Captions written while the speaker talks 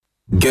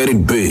Get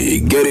it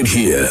big, get it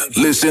here.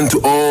 Listen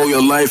to all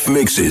your live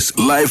mixes,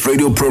 live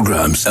radio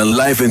programs, and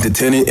live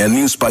entertaining and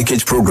news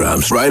package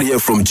programs right here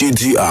from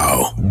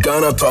GTR,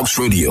 Ghana Talks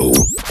Radio.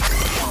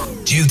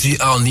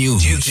 GTR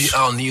News.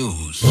 GTR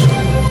News.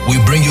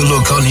 We bring you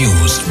local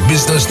news,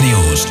 business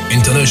news,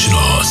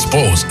 international,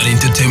 sports, and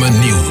entertainment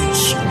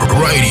news.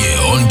 Right here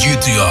on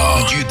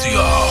GTR.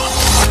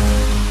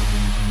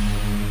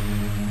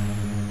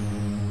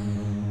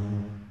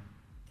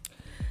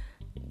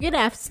 Good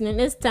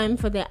afternoon. It's time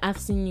for the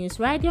afternoon news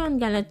right here on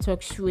Ghana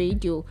Talks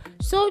Radio.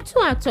 So, to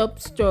our top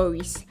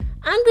stories.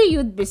 Angry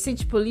youth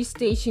besiege police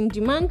station,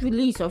 demand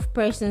release of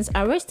persons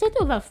arrested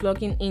over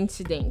flogging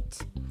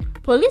incident.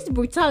 Police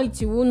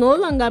brutality will no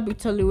longer be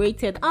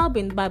tolerated,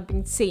 Albin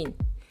Bagbin saying.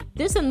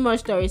 This and more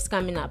stories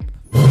coming up.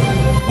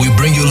 We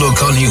bring you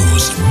local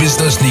news,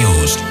 business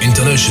news,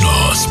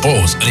 international,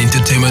 sports, and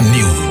entertainment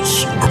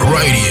news.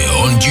 Right here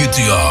on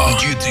GTR.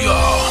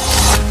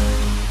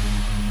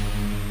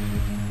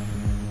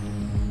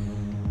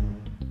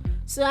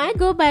 So I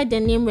go by the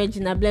name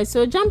Regina Bless.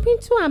 So jumping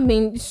to our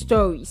main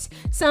stories.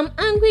 Some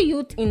angry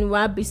youth in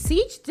Wa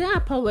besieged the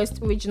Upper West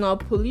Regional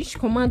Police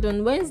Command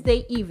on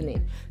Wednesday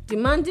evening,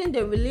 demanding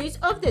the release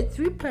of the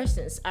 3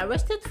 persons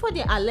arrested for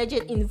their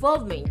alleged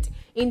involvement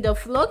in the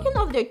flogging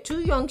of the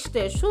 2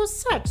 youngsters whose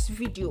sex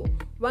video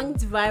went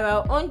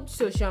viral on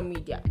social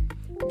media.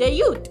 The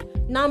youth,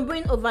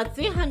 numbering over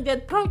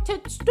 300,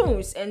 pelted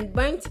stones and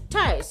burnt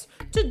tires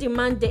to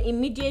demand the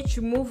immediate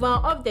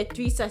removal of the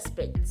 3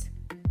 suspects.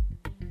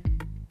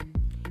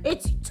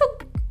 It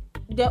took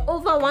the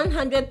over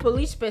 100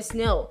 police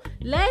personnel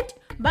led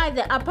by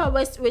the Upper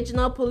West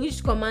Regional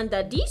Police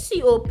Commander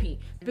DCOP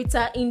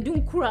Peter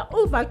Indunkura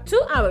over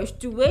 2 hours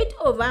to wait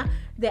over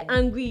the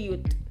angry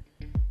youth.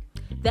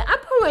 The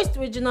Upper West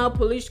Regional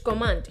Police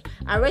Command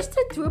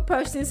arrested 3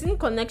 persons in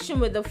connection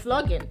with the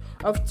flogging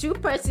of 2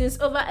 persons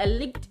over a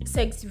leaked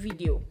sex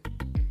video.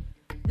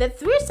 The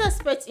 3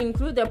 suspects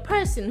include the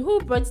person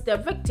who brought the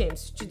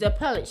victims to the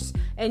palace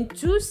and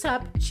 2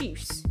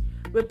 sub-chiefs.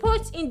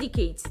 Reports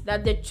indicate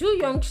that the 2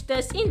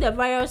 youngsters in the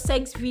viral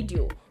sex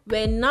video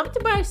were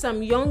nabbed by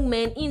some young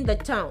men in the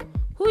town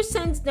who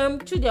sent them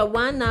to the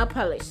Wana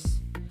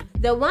Palace.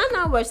 The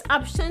Wana was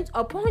absent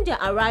upon their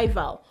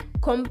arrival,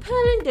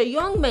 compelling the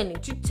young men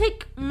to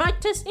take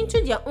matters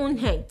into their own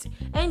hands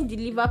and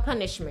deliver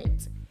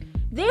punishment.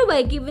 They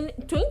were given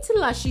 20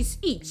 lashes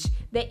each.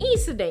 The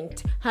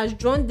incident has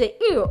drawn the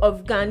ire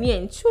of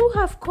Ghanaians who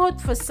have called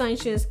for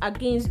sanctions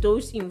against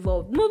those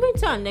involved. Moving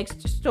to our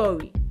next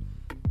story.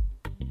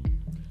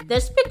 The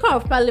Speaker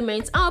of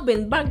Parliament,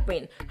 Albin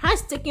Bagbin,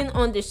 has taken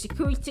on the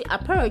security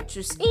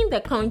apparatus in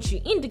the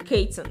country,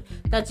 indicating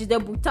that the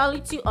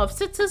brutality of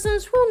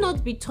citizens will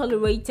not be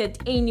tolerated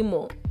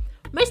anymore.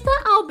 Mr.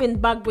 Albin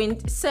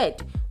Bagbin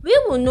said, "We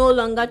will no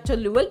longer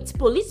tolerate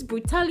police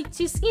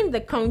brutalities in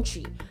the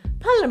country.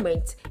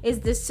 Parliament is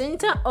the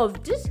center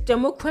of this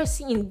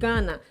democracy in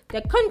Ghana.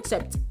 The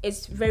concept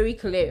is very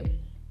clear.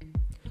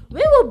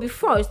 We will be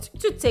forced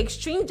to take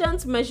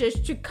stringent measures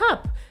to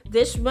curb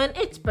this when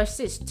it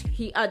persists,"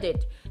 he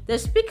added. The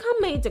Speaker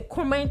made the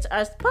comment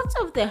as part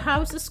of the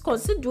House's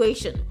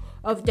consideration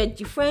of the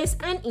Defense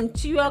and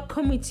Interior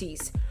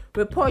Committee's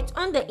report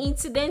on the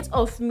incident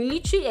of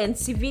military and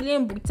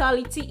civilian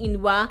brutality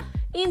in Wa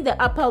in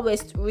the Upper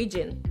West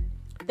region.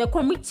 The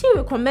committee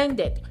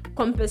recommended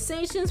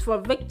compensations for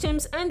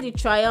victims and the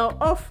trial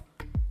of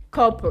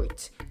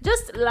culprits.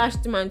 Just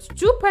last month,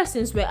 2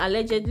 persons were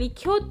allegedly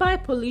killed by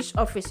police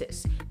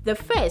officers. The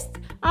first,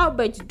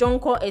 Albert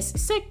Donko, is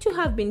said to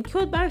have been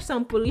killed by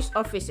some police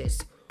officers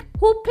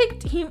who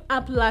picked him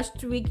up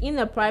last week in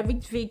a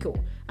private vehicle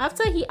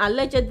after he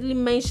allegedly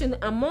mentioned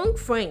among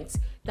friends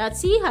that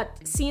he had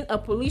seen a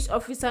police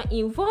officer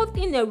involved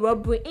in a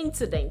robbery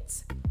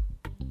incident.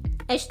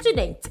 A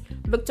student,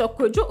 Victor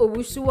Kojo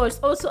Owusu, was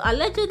also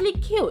allegedly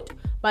killed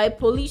by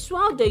police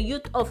while the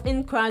youth of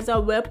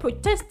Nkraza were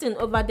protesting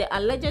over the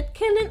alleged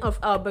killing of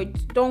Albert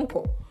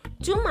Donko.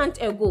 2 months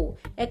ago,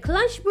 a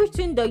clash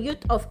between the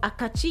youth of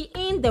Akachi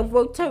in the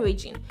Volta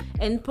region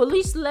and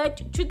police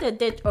led to the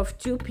death of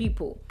 2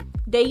 people.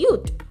 The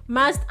youth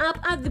massed up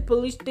at the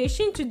police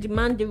station to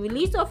demand the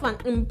release of an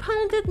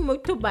impounded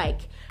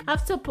motorbike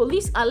after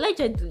police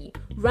allegedly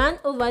ran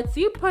over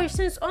 3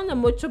 persons on a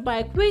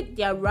motorbike with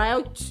their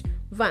riot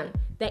van.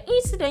 The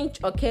incident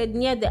occurred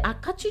near the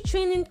Akachi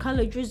Training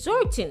College,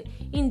 resulting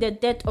in the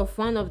death of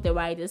one of the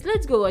riders.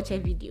 Let's go watch a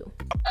video.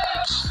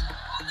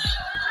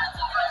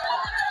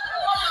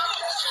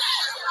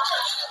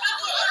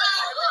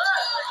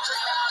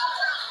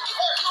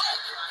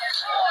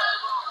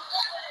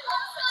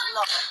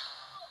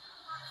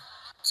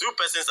 Two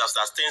persons have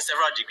sustained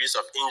several degrees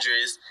of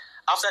injuries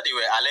after they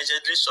were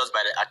allegedly shot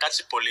by the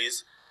Akachi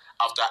police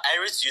after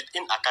Irish youth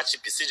in Akachi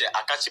besieged the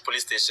Akachi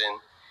police station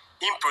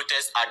in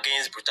protest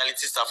against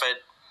brutality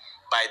suffered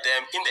by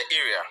them in the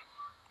area.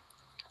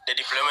 The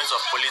deployment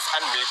of police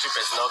and military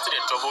personnel to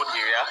the troubled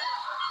area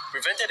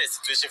prevented the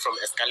situation from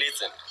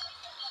escalating.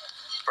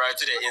 Prior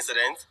to the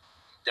incident,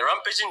 the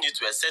rampaging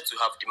youth were said to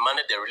have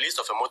demanded the release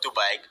of a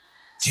motorbike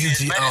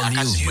GTR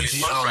News.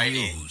 On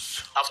Friday,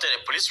 after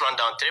the police ran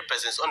down 3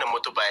 persons on a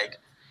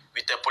motorbike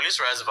with a police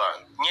rice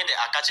van near the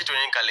Akachi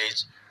Training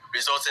College,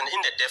 resulting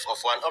in the death of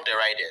one of the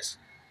riders.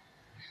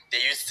 The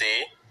youth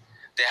say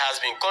there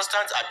has been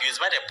constant abuse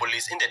by the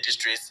police in the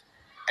district,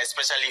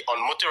 especially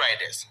on motor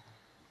riders.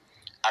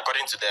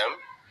 According to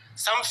them,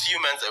 some few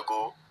months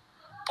ago,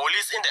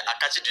 police in the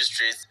Akachi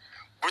district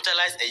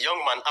brutalized a young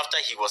man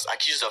after he was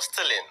accused of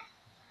stealing.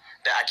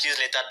 The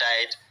accused later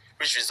died,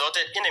 which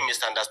resulted in a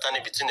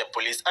misunderstanding between the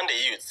police and the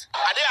youth.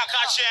 I think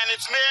Akachi and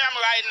it's mayhem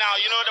right now.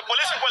 You know, the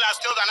police people have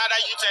killed another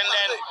youth and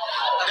then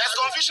there's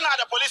confusion at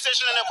the police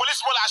station and the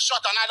police people have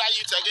shot another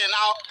youth again.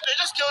 Now, they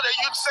just killed a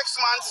youth 6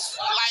 months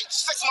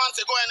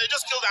ago and they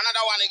just killed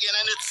another one again.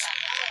 And it's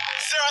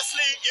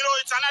seriously, you know,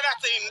 it's another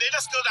thing. They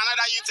just killed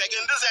another youth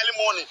again this early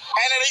morning.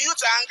 And the youth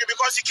are angry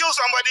because he killed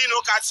somebody, you know,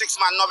 cat 6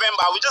 months,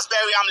 November. We just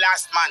buried him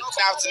last month.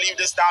 I have to leave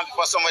this town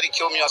before somebody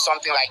kill me or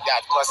something like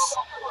that because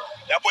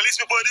the police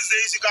people these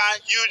days,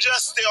 you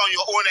just stay on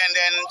your own and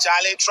then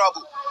Charlie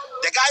trouble.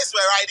 The guys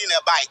were riding a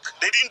bike.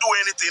 They didn't do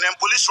anything and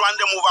police ran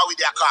them over with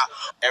their car.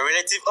 A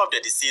relative of the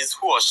deceased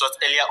who was shot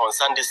earlier on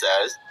Sunday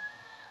says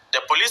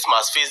the police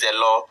must face the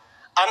law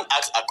and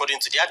act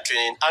according to their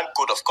training and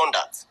code of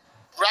conduct.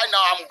 Right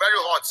now, I'm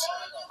very hot.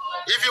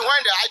 Even when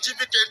the IGP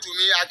came to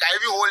me, I can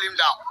even hold him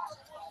down.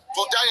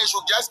 To tell him, he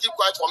should just keep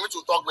quiet for me to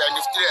talk and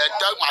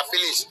tell my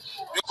feelings.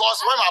 Because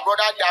when my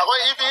brother died,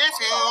 even if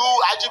you,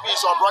 IGP,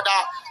 is your brother,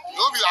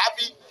 you'll be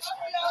happy.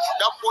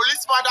 The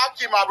policeman that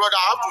killed my brother,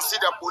 I have to see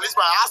the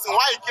policeman asking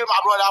why he killed my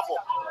brother for.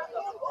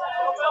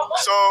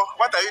 So,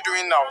 what are you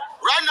doing now?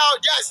 Right now,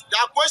 yes,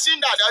 the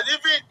question that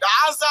the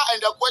answer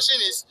and the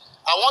question is,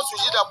 I want to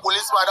see the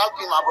policeman that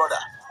killed my brother.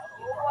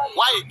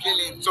 Why he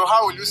killed him? So,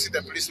 how will you see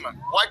the policeman?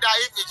 Whether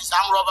if it is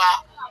armed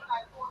robber,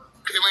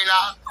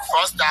 criminal,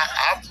 fraudster,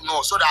 I have to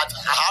know so that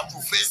I have to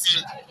face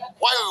him.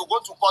 When you go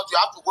to court, you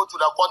have to go to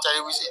the court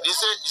and they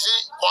say, you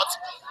see, court.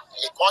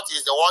 The court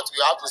is the one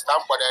we have to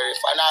stand for the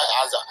final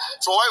answer.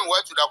 So when we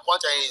went to the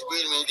court and he's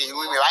winning me, he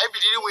win me. If he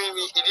didn't win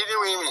me, he didn't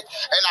win me.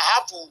 And I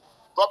have to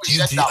drop his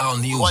head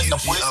down because the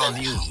police said,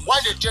 when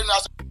they train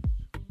us.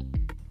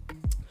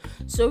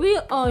 So we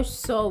all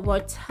saw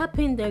what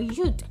happened. The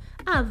youth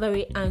are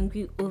very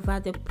angry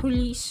over the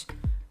police.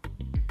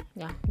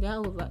 Yeah, they are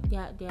over. They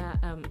are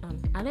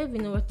I don't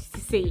even know what to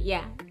say.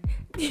 Yeah.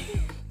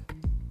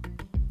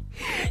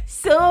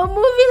 So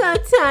moving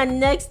on to our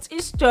next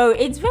story.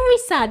 It's very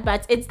sad,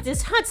 but it's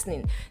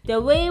disheartening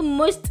the way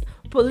most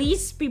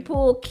police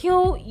people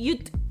kill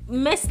youth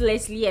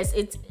mercilessly. Yes,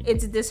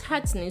 it's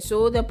disheartening.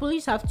 So the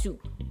police have to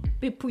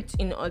be put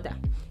in order.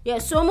 Yeah,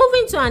 so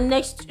moving to our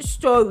next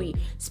story.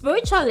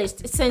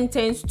 Spiritualist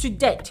sentenced to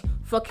death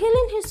for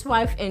killing his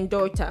wife and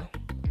daughter.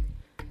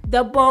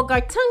 The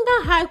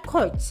Bolgatanga High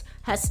Court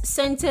has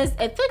sentenced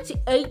a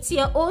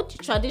 38-year-old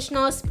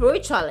traditional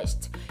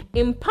spiritualist,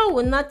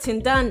 Impawuna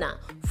Tindana,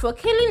 for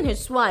killing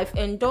his wife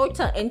and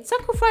daughter and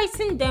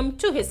sacrificing them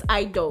to his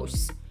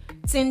idols.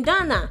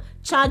 Tindana,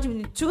 charged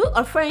with 2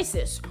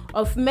 offenses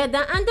of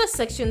murder under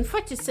Section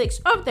 46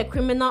 of the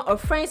Criminal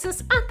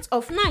Offences Act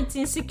of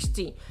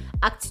 1960,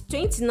 Act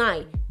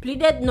 29,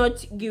 pleaded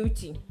not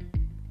guilty.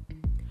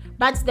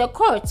 But the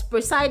court,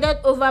 presided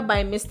over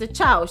by Mr.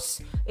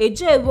 Charles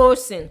A.J.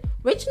 Wilson,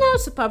 Regional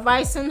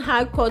Supervising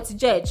High Court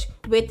Judge,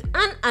 with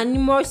an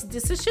unanimous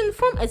decision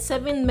from a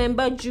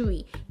 7-member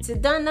jury,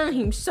 Tindana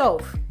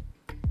himself,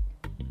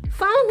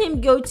 found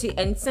him guilty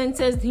and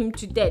sentenced him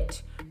to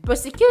death.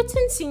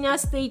 Prosecuting Senior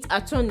State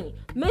Attorney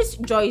Ms.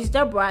 Joyce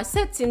Deborah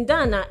said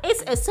Tindana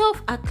is a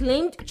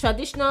self-acclaimed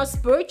traditional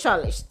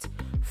spiritualist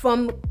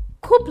from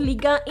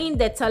Kupliga in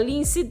the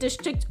Talinsi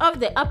district of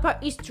the Upper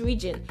East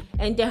region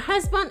and the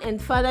husband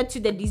and father to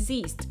the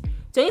deceased,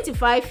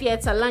 25-year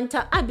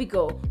Talanta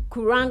Abigail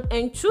Kurang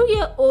and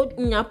 2-year-old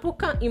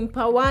Nyapuka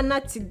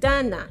Impawuna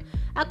Tindana.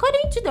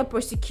 According to the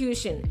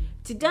prosecution,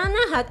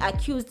 Tindana had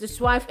accused his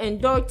wife and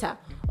daughter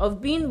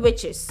of being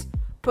witches.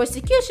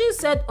 Prosecution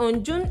said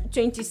on June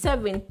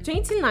 27,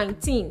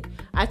 2019,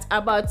 at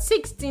about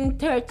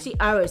 16:30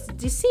 hours,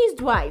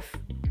 deceased wife,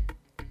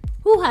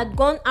 who had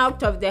gone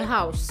out of the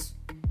house,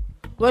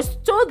 was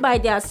told by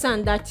their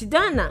son that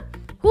Tindana,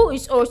 who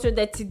is also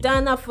the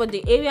Tindana for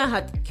the area,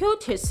 had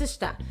killed his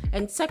sister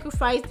and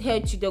sacrificed her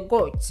to the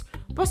gods.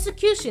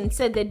 Prosecution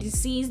said the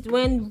deceased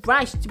when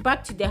rushed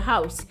back to the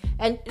house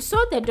and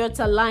saw the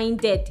daughter lying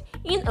dead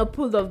in a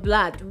pool of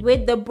blood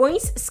with the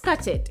bones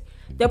scattered.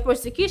 The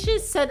prosecution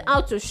said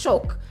out of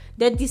shock,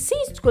 the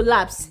deceased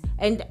collapsed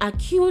and the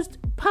accused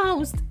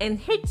pounced and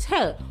hit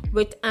her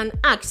with an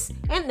axe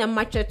and a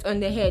machete on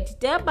the head,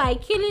 thereby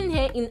killing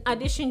her in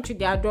addition to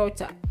their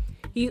daughter.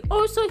 He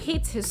also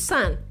hit his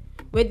son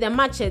with the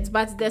machete,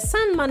 but the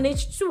son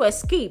managed to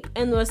escape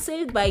and was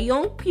saved by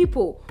young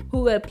people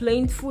who were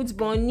playing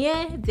football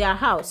near their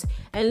house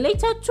and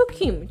later took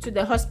him to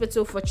the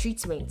hospital for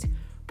treatment.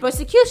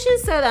 Prosecution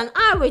said an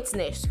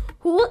eyewitness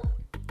who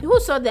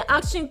saw the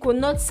action could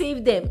not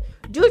save them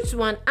due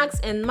to an axe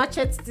and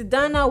machete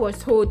Tindana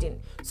was holding.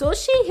 So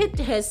she hit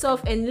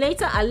herself and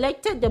later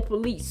alerted the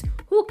police,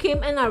 who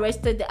came and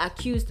arrested the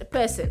accused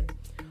person.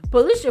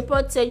 Police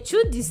reports said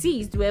 2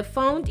 deceased were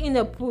found in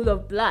a pool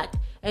of blood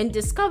and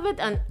discovered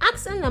an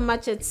axe and a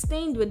machete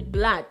stained with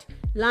blood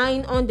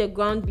lying on the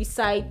ground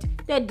beside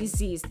the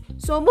deceased.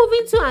 So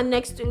moving to our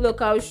next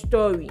local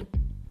story.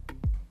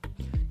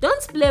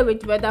 Don't play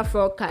with weather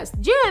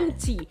forecast.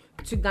 GMT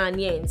to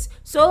Ghanaians.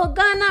 So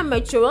Ghana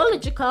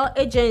Meteorological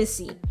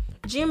Agency,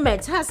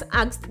 GMET, has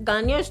asked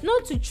Ghanaians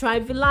not to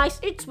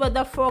trivialize its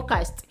weather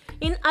forecast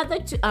in order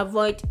to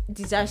avoid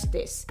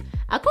disasters.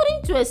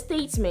 According to a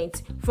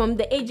statement from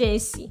the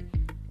agency,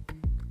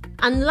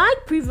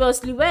 unlike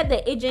previously where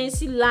the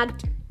agency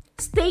lacked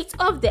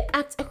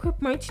state-of-the-art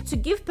equipment to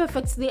give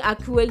perfectly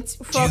accurate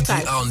forecasts,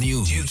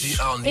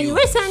 in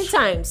recent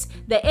times,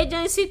 the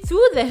agency,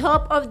 through the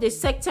help of the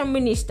sector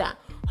minister,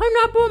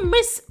 Honorable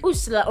Ms.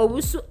 Ursula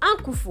Owusu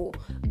Ankufo,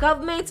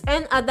 government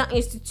and other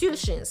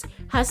institutions,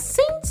 has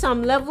seen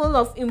some level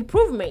of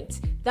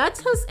improvement that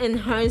has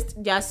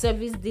enhanced their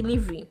service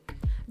delivery.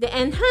 The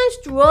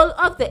enhanced role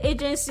of the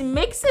agency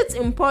makes it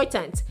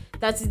important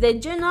that the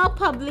general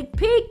public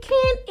pay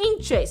keen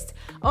interest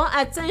or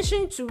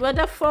attention to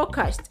weather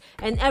forecast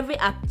and every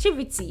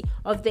activity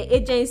of the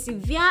agency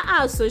via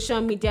our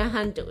social media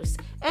handles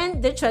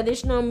and the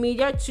traditional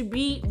media to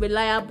be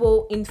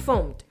reliable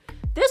informed.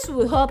 This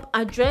will help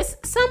address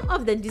some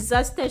of the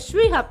disasters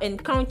we have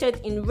encountered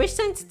in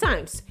recent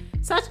times,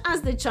 such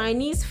as the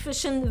Chinese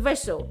fishing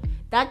vessel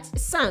that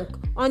sank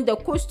on the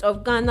coast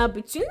of Ghana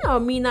between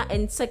Elmina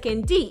and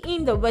Sekondi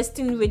in the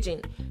western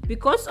region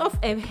because of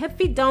a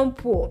heavy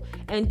downpour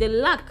and the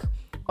lack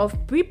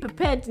of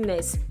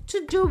pre-preparedness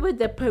to deal with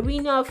the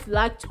perennial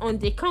flood on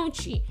the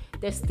country,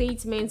 the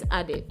statement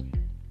added.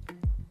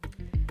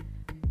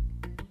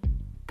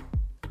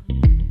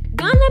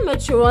 Ghana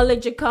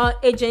Meteorological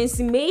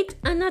Agency made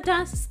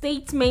another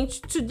statement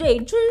today,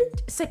 June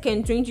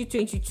 2nd,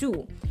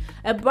 2022.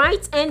 A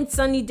bright and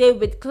sunny day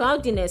with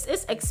cloudiness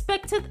is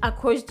expected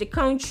across the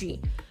country,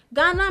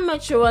 Ghana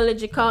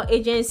Meteorological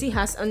Agency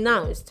has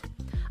announced.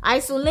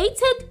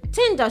 Isolated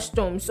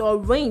thunderstorms or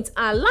rains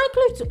are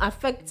likely to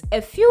affect a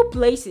few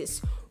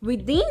places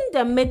within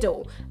the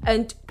middle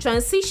and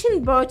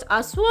transition belt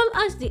as well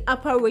as the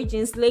upper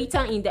regions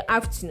later in the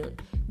afternoon.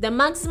 The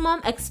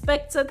maximum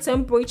expected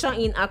temperature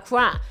in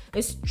Accra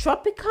is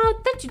tropical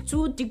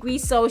 32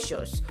 degrees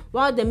Celsius,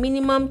 while the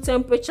minimum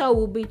temperature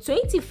will be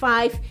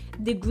 25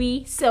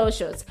 degrees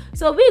Celsius.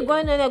 So we're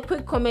going on a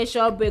quick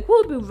commercial break.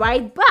 We'll be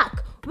right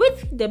back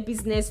with the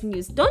business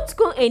news. Don't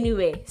go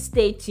anywhere.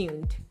 Stay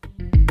tuned.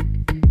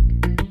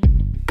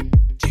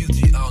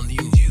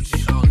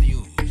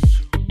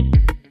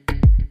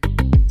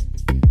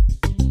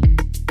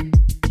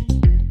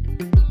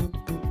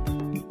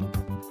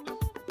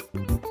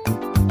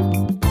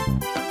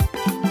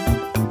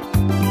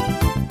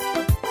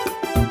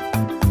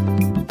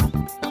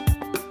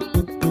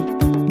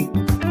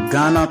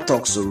 Ghana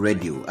Talks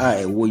Radio,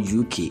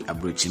 UK,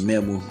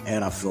 Abrochimemu,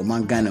 era from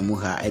Ghana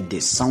Muha at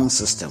the sound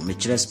system,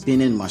 which is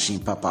spinning machine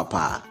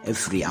papa, a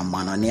free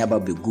amana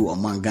never be good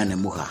among Ghana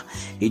Muha.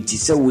 It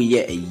is a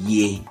year,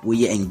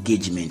 we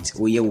engagement,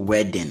 we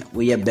wedding,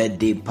 we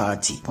birthday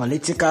party.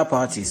 Political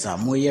parties are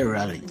more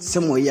rally,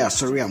 some way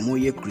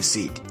more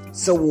crusade.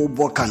 So we'll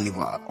book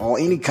carnival or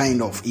any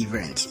kind of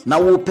event.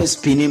 Now we'll pay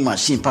spinning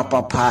machine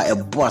papa a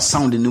boss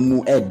sound in the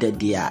moo at the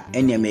dia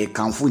any may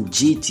come for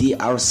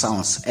GTR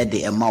sounds at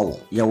the amao.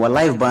 Your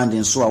live band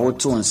in so I would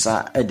to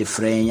answer at the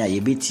frame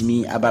ye beat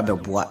me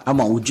abababua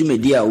ama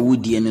ujumedia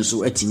woody and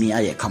so at me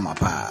I come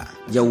up.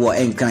 Yawa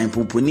enkan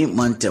pupuni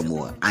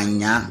mantemo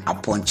anya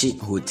aponchi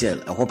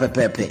hotel a hope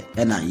pepe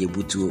ena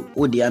yebutu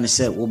odi ane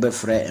se wo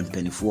befre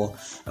empanifo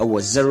e wo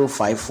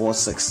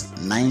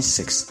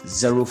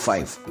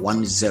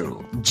 0546960510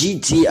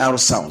 GTR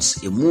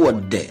sounds emu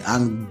de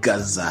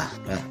angaza.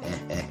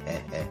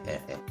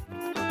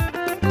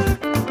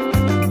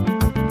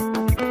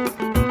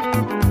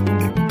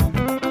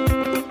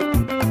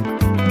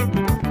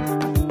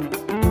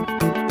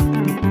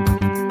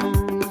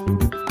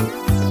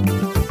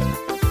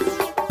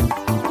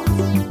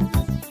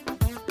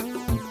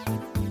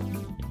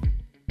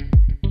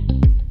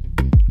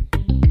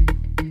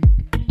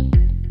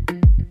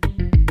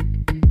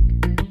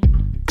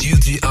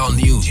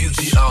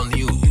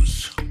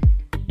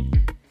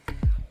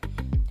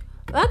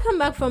 Welcome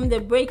back from the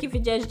break. If you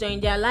just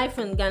joined, their live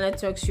on Ghana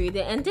Talks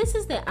Radio, and this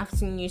is the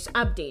afternoon news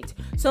update.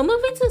 So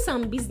moving to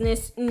some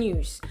business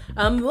news.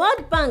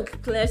 World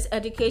Bank clears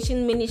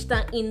education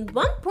minister in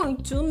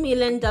 $1.2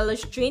 million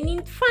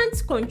training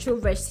funds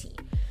controversy.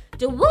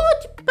 The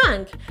World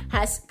Bank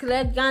has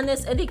cleared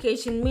Ghana's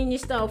education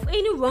minister of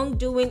any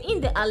wrongdoing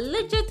in the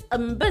alleged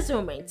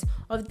embezzlement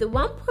of the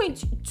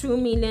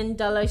 $1.2 million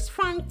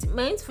fund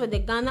meant for the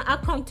Ghana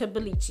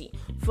Accountability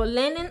for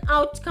Learning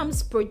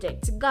Outcomes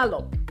Project,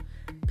 Gallup.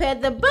 Per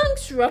the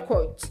bank's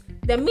records,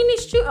 the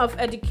Ministry of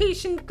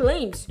Education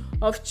claims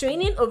of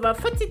training over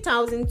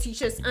 40,000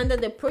 teachers under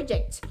the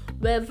project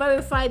were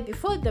verified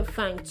before the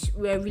funds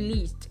were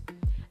released.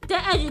 The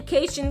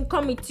Education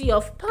Committee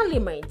of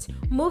Parliament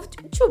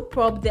moved to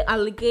probe the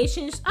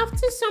allegations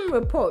after some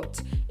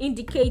reports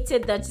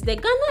indicated that the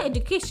Ghana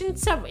Education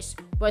Service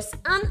was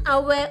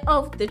unaware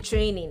of the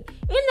training.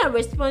 In a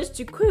response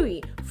to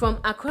query from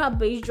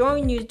Accra-based Joy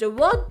News, the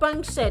World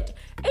Bank said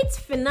its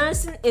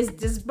financing is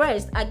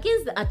disbursed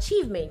against the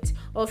achievement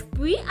of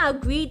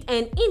pre-agreed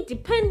and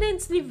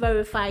independently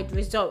verified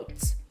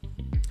results.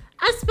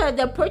 As per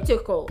the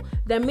protocol,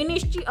 the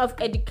Ministry of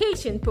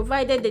Education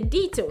provided the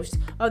details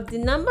of the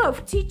number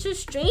of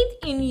teachers trained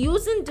in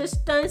using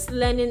distance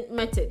learning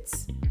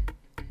methods,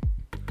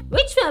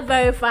 which were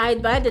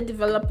verified by the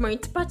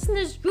Development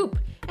Partners Group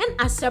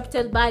and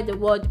accepted by the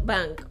World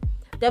Bank.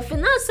 The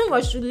financing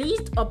was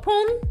released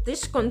upon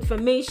this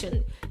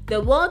confirmation.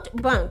 The World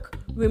Bank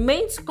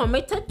remains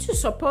committed to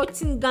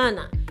supporting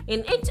Ghana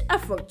in its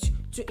effort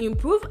to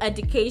improve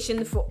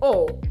education for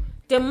all.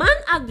 The man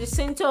at the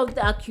center of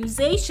the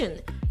accusation,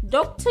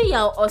 Dr.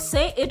 Yao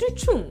Osei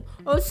Educhum,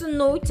 also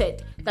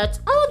noted that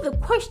all the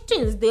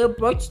questions they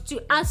brought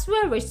to us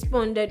were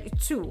responded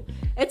to.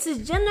 It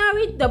is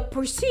generally the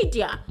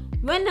procedure.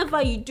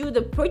 Whenever you do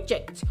the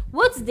project,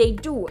 what they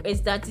do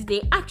is that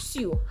they ask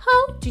you,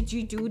 how did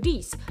you do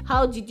this?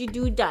 How did you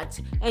do that?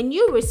 And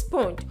you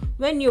respond.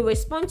 When you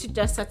respond to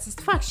their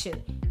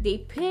satisfaction, they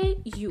pay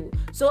you.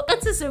 So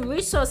it is a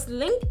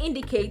resource-linked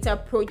indicator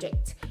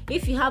project.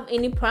 If you have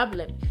any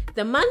problem,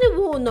 the money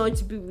will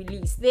not be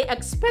released. They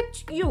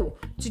expect you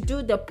to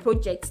do the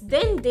project,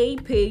 then they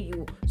pay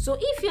you. So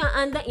if you are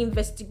under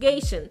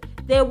investigation,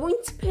 they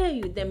won't pay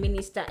you, the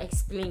minister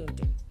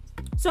explained.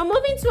 So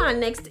moving to our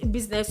next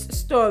business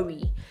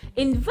story.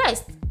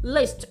 Invest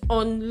list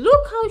on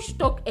local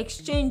stock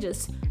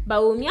exchanges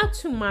Bawumia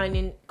to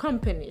mining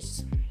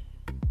companies.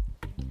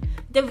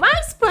 The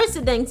Vice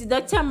President,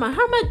 Dr.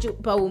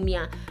 Mahamadou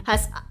Bawumia,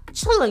 has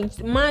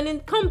challenged mining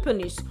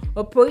companies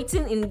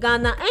operating in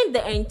Ghana and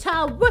the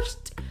entire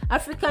West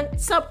African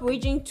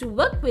sub-region to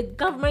work with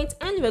government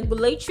and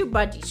regulatory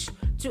bodies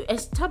to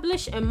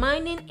establish a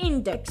mining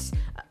index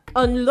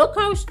on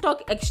local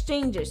stock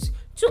exchanges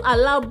to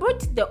allow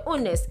both the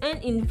owners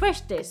and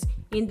investors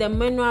in the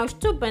minerals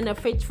to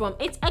benefit from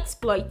its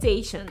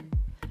exploitation.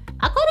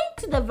 According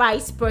to the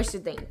Vice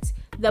President,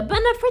 the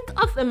benefit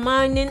of a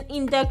mining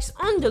index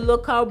on the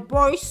local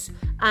bourse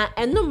are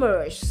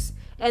numerous,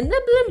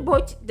 enabling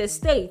both the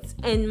states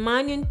and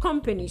mining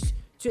companies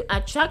to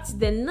attract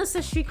the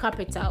necessary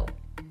capital.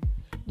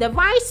 The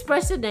Vice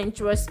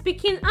President was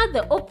speaking at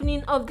the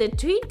opening of the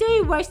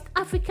 3-day West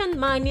African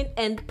Mining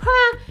and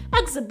Power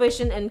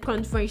Exhibition and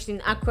Conference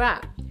in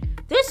Accra.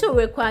 This will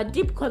require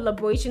deep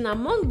collaboration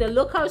among the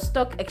local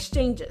stock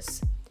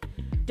exchanges,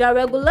 the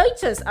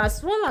regulators,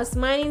 as well as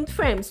mining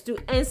firms to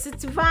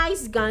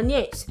incentivize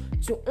Ghanaians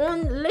to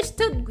own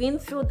listed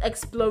greenfield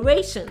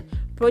exploration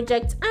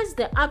projects as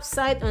the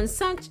upside on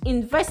such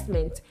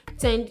investment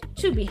tend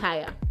to be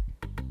higher.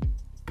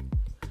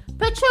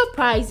 Petrol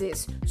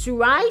prices to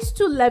rise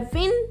to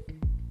 11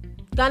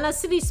 Ghana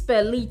cedis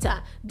per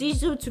litre,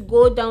 diesel to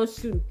go down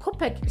soon,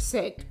 COPEC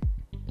said.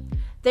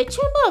 The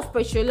Chamber of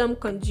Petroleum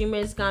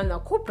Consumers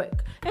Ghana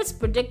 (COPEC) is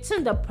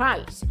predicting the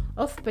price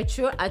of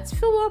petrol at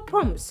fuel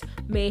pumps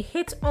may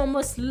hit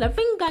almost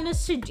 11 Ghana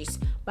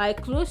cedis by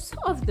close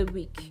of the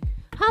week.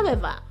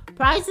 However,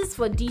 prices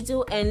for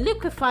diesel and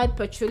liquefied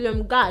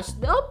petroleum gas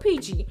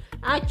 (LPG)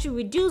 are to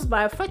reduce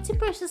by 40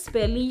 pesos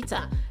per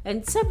litre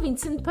and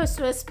 17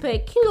 pesos per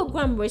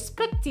kilogram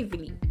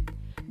respectively.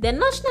 The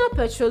National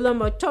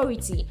Petroleum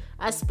Authority,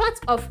 as part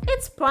of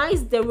its price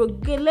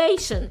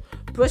deregulation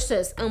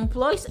process,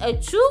 employs a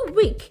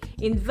 2-week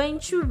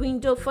inventory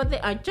window for the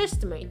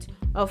adjustment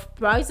of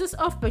prices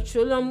of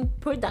petroleum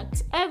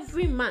products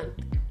every month.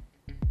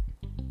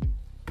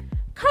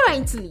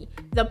 Currently,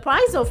 the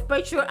price of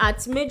petrol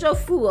at major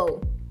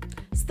fuel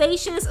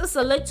stations is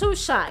a little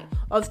shy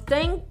of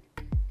 10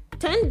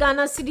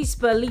 Ghana cedis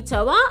per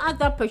litre, while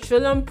other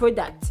petroleum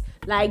products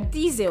like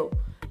diesel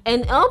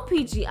and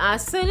LPG are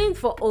selling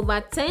for over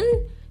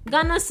 10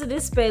 Ghana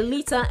cedis per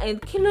litre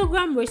and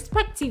kilogram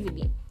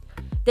respectively.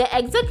 The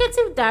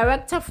executive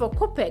director for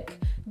COPEC,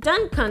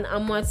 Duncan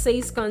Amwat,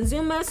 says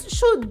consumers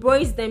should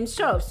brace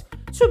themselves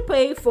to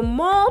pay for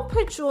more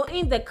petrol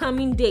in the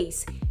coming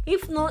days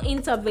if no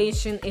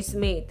intervention is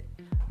made.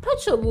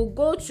 Petrol will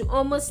go to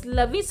almost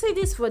 11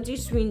 cedis for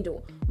this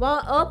window,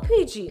 while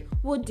LPG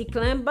will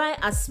decline by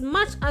as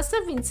much as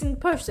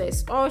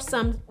 17% or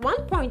some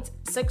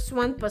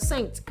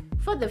 1.61%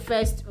 for the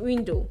first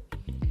window.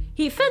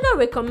 He further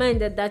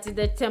recommended that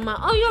the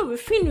Tema Oil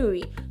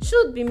Refinery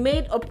should be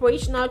made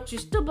operational to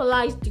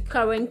stabilize the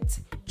current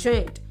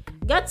trend.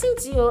 Getting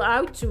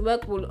TOR to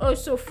work will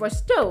also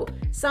forestall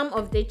some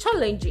of the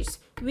challenges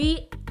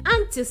we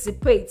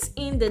anticipate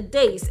in the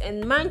days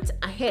and months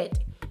ahead.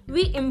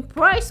 We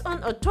impress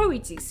on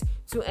authorities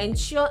to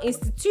ensure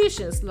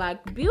institutions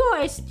like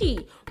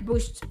BOST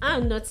boosts are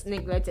not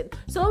neglected.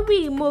 So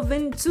we move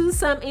into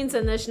some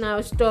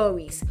international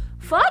stories.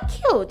 4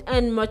 killed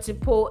and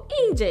multiple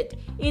injured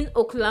in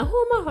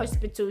Oklahoma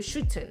hospital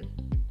shooting.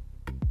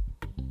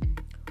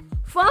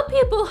 4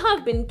 people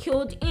have been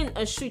killed in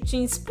a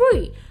shooting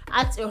spree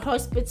at a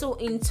hospital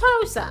in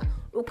Tulsa,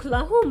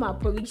 Oklahoma,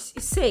 police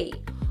say.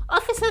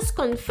 Officers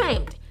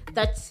confirmed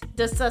that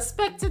the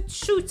suspected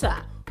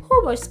shooter, who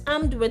who was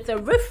armed with a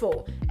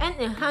rifle and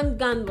a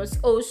handgun, was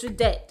also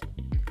dead.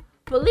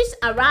 Police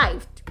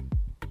arrived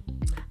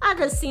at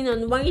the scene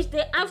on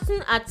Wednesday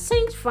afternoon at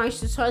St.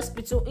 Francis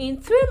Hospital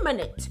in 3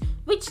 minutes,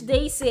 which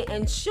they say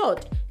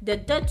ensured the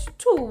death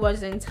toll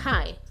wasn't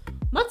high.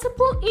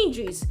 Multiple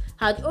injuries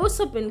had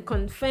also been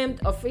confirmed,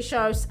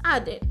 officials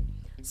added.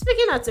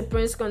 Speaking at a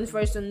press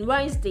conference on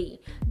Wednesday,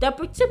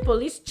 Deputy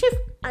Police Chief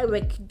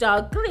Eric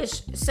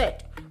Dalglish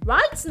said,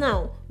 "Right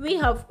now, we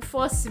have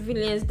 4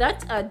 civilians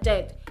that are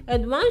dead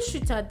and 1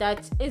 shooter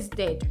that is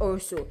dead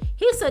also."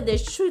 He said the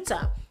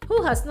shooter,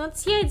 who has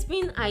not yet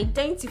been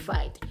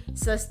identified,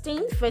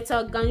 sustained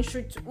fatal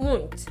gunshot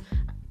wounds,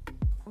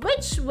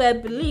 which were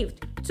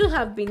believed to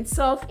have been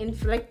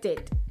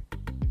self-inflicted.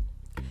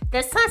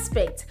 The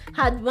suspect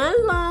had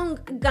 1 long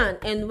gun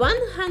and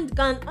 1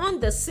 handgun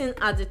on the scene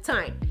at the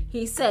time.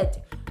 He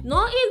said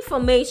no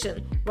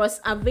information was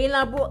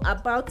available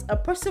about a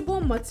possible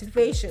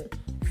motivation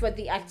for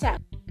the attack.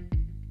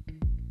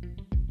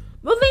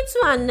 Moving to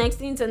our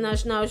next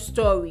international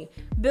story,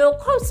 Bill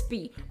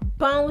Cosby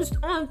bounced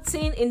on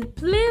scene in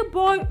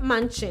Playboy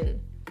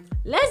Mansion.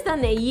 Less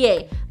than a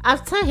year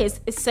after his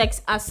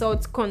sex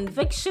assault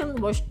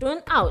conviction was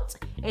thrown out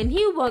and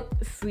he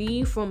walked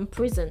free from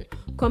prison,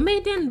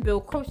 comedian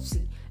Bill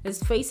Cosby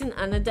is facing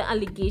another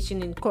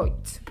allegation in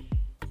court.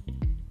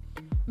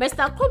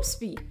 Mr.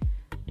 Cosby,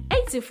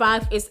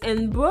 85, is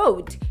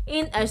embroiled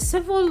in a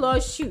civil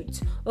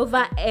lawsuit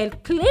over a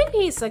claim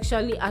he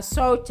sexually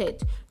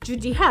assaulted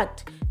Judy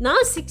Hart, now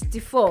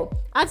 64,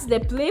 at the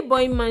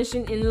Playboy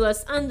Mansion in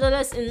Los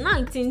Angeles in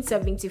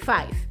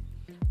 1975.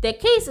 The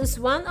case is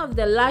one of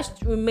the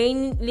last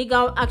remaining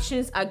legal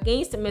actions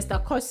against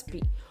Mr.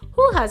 Cosby,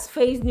 who has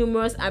faced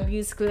numerous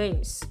abuse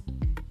claims.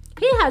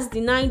 He has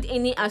denied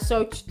any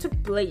assault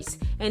took place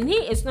and he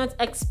is not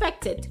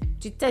expected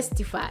to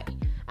testify.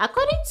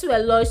 According to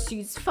a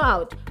lawsuit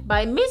filed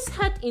by Ms.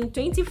 Hart in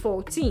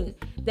 2014,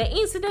 the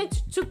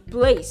incident took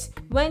place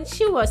when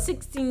she was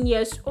 16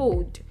 years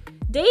old,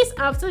 days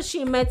after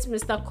she met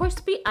Mr.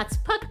 Cosby at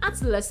Park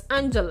at Los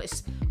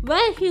Angeles,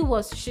 where he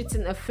was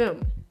shooting a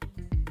film.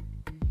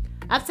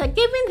 After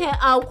giving her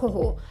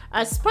alcohol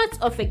as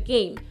part of a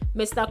game,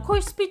 Mr.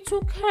 Cosby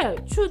took her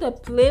to the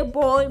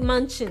Playboy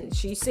Mansion,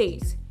 she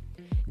says.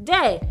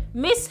 There,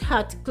 Ms.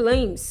 Hart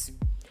claims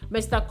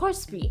Mr.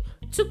 Cosby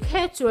took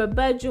her to a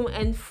bedroom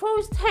and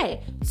forced her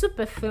to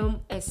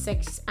perform a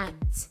sex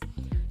act.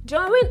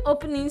 During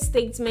opening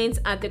statements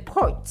at the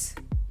court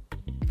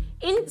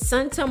in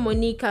Santa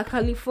Monica,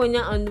 California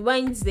on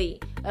Wednesday,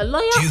 a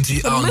lawyer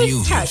for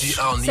Ms. Hart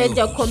said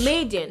the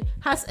comedian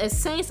has a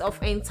sense of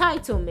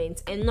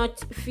entitlement and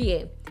not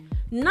fear.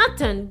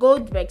 Nathan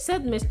Goldberg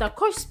said Mr.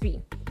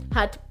 Cosby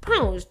had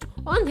pounced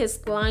on his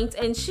client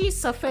and she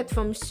suffered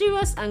from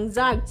serious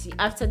anxiety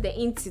after the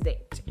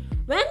incident.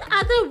 When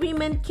other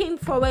women came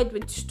forward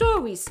with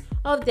stories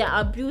of their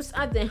abuse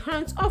at the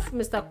hands of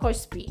Mr.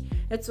 Cosby,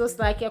 it was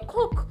like a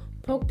cork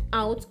poked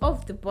out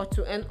of the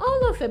bottle and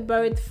all of her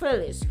buried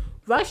feelings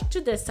rushed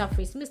to the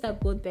surface, Mr.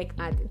 Goldberg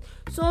added.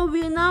 So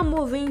we're now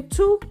moving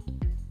to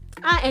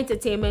our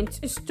entertainment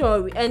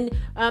story, and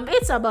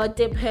it's about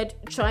Depp head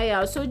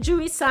trial. So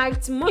jury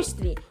sides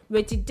mostly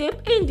with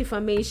Depp in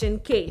defamation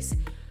case.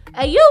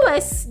 A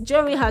U.S.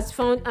 jury has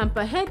found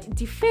Amber Heard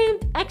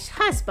defamed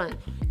ex-husband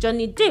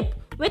Johnny Depp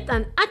with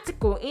an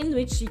article in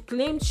which she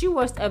claimed she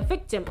was a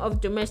victim of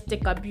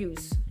domestic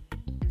abuse.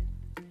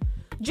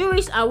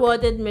 Juries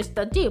awarded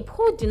Mr. Depp,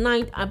 who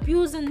denied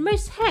abusing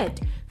Ms.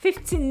 Heard,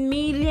 $15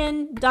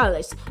 million,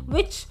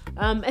 which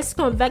is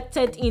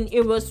converted in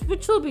euros,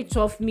 which will be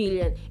 $12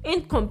 million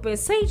in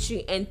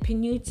compensatory and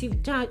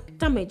punitive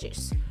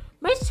damages.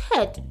 Ms.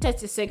 Heard,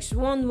 36,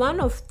 won one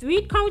of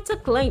 3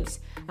 counterclaims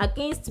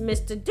against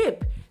Mr.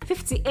 Depp,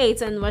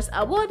 58, and was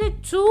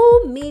awarded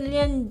 $2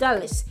 million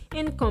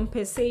in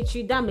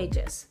compensatory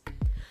damages.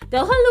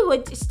 The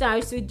Hollywood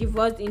stars, who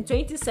divorced in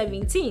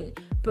 2017,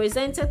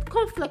 presented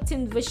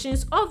conflicting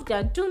versions of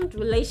their doomed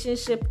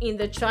relationship in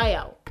the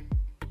trial.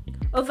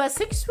 Over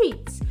 6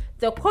 weeks,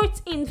 the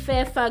court in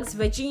Fairfax,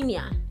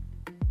 Virginia,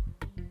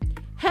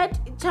 heard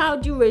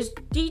childless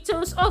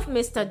details of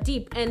Mr.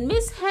 Depp and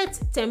Ms. Heard's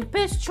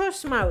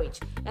tempestuous marriage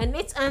and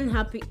its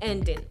unhappy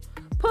ending.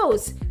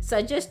 Polls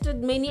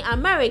suggested many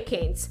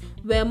Americans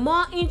were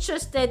more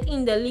interested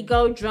in the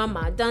legal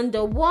drama than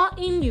the war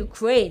in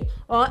Ukraine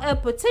or a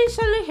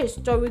potentially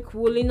historic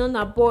ruling on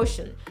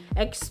abortion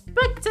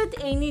expected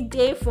any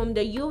day from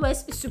the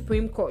U.S.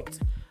 Supreme Court.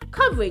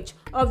 Coverage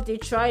of the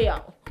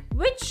trial,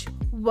 which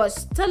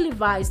was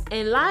televised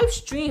and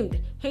live-streamed,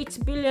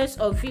 hit billions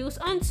of views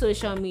on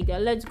social media.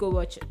 Let's go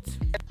watch it.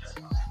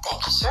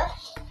 Thank you, sir.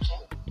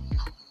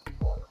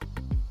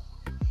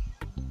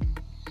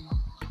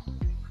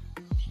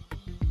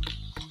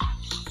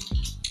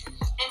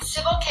 In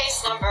civil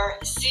case number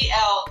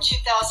CL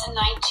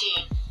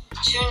 2019-2911,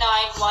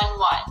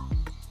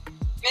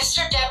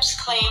 Mr. Depp's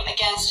claim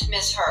against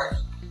Ms. Heard.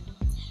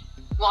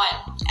 1.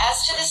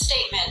 As to the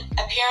statement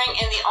appearing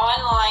in the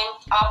online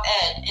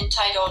op-ed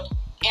entitled,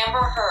 "Amber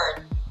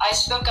Heard, I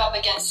spoke up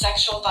against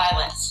sexual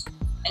violence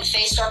and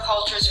faced our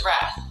culture's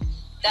wrath,"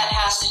 that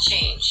has to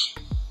change.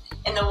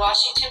 In the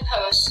Washington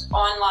Post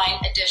online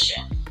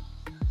edition,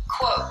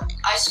 quote,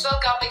 I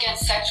spoke up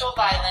against sexual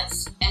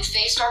violence and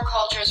faced our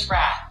culture's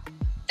wrath.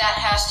 That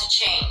has to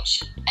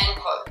change, end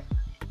quote.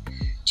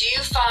 Do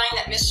you find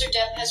that Mr.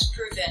 Depp has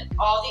proven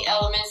all the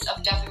elements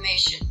of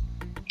defamation?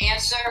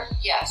 Answer,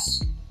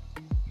 yes.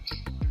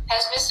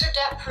 Has Mr.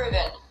 Depp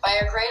proven by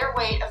a greater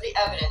weight of the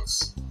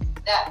evidence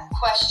that,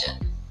 question,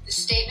 the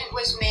statement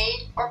was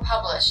made or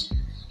published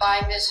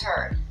by Ms.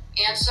 Heard?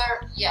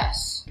 Answer,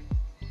 yes.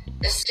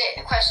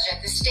 Question,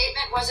 the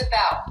statement was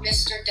about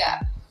Mr.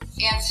 Depp?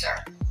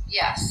 Answer,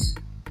 yes.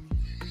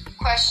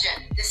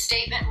 Question, the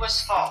statement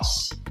was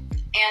false?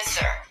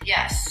 Answer,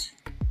 yes.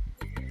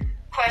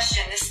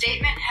 Question, the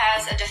statement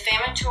has a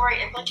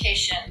defamatory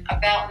implication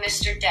about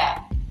Mr.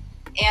 Depp?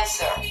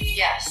 Answer,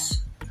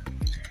 yes.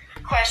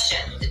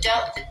 Question, the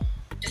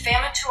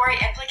defamatory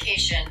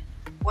implication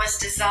was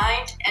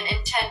designed and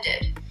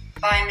intended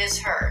by Ms.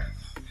 Heard?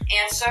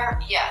 Answer,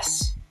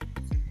 yes.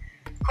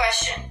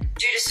 Question,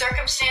 due to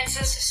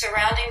circumstances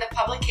surrounding the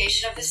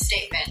publication of the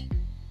statement,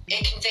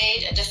 it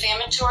conveyed a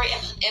defamatory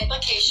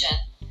implication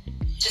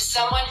to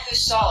someone who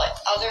saw it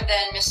other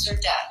than Mr.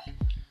 Depp?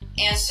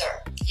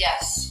 Answer,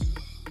 yes.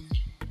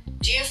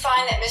 Do you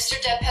find that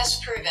Mr. Depp has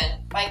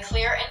proven by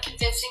clear and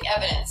convincing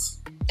evidence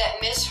that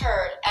Ms.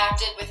 Heard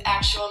acted with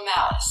actual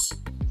malice?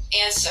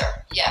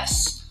 Answer,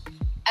 yes.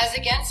 As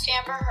against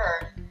Amber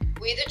Heard,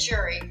 we the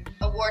jury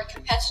award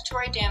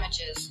compensatory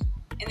damages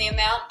in the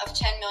amount of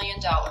 $10 million.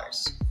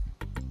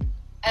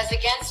 As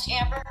against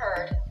Amber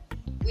Heard,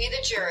 we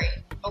the jury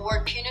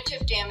award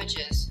punitive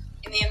damages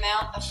in the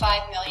amount of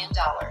 $5 million.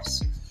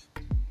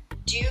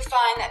 Do you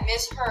find that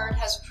Ms. Heard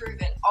has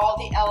proven all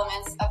the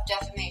elements of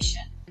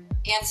defamation?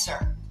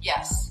 Answer,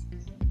 yes.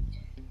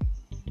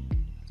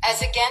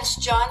 As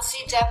against John C.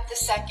 Depp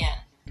II,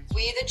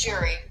 we the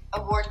jury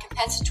award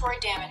compensatory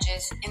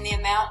damages in the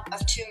amount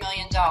of $2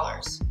 million.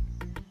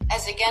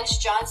 As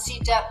against John C.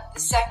 Depp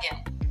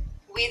II,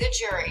 we the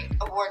jury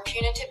award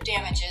punitive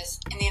damages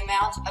in the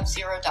amount of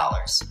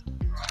 $0.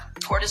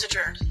 Court is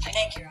adjourned.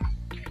 Thank you, Your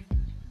Honor.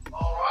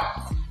 All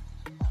right.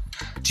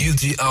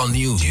 GTR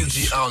News.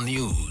 GTR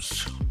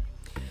News.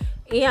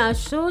 Yeah,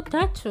 so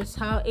that was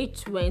how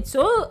it went.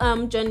 So,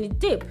 Johnny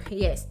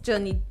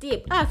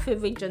Depp, our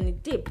favorite Johnny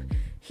Depp,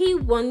 he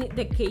won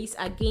the case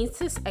against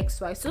his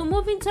ex-wife. So,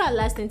 moving to our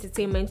last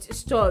entertainment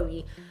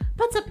story,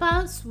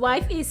 Patapa's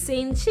wife is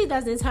saying she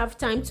doesn't have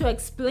time to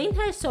explain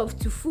herself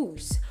to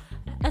fools.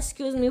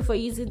 Excuse me for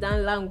using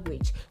that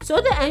language.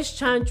 So, the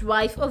estranged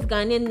wife of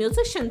Ghanaian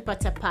musician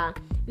Patapa,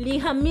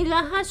 Leah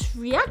Miller, has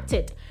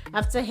reacted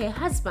after her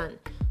husband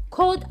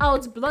called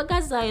out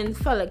blogger Zion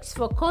Felix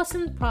for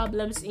causing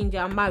problems in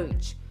their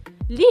marriage.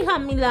 Leah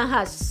Miller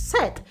has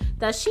said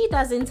that she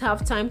doesn't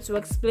have time to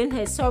explain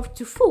herself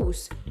to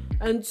fools,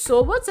 and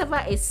so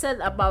whatever is said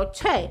about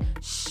her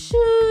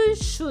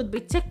should be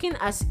taken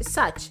as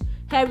such.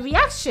 Her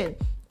reaction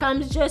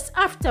comes just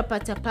after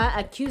Patapa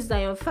accused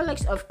Zion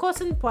Felix of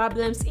causing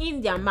problems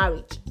in their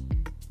marriage.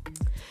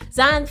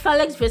 Zion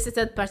Felix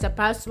visited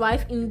Patapa's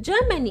wife in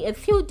Germany a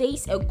few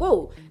days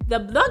ago. The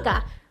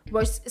blogger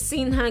was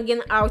seen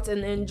hanging out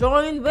and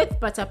enjoying with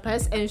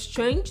Patapa's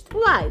estranged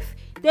wife.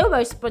 They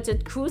were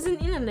spotted cruising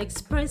in an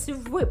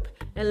expensive whip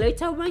and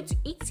later went to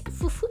eat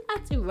fufu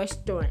at a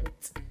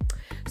restaurant.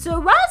 So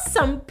while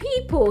some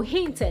people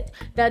hinted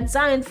that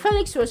Zion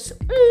Felix was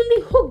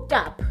only hooked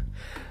up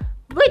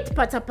with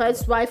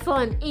Patapa's wife for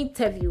an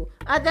interview,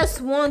 others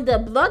warned the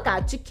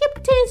blogger to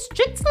keep things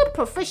strictly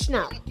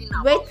professional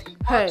with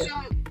her.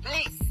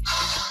 Please,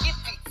 keep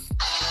it,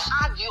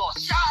 add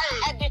yours,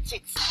 edit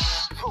it,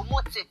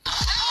 promote it.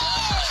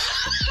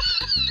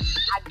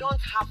 I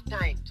don't have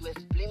time to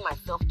explain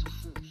myself to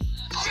fools.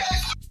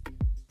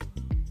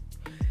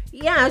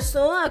 Yeah,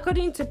 so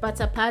according to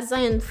Patapa,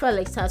 Zion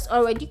Felix has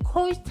already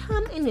caused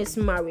harm in his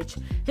marriage.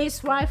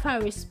 His wife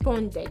has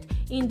responded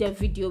in the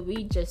video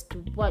we just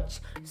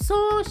watched.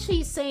 So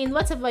she's saying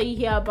whatever you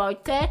hear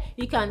about her,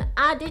 you can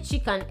add it,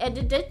 you can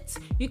edit it,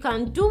 you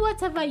can do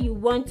whatever you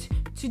want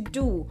to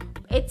do.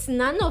 It's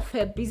none of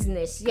her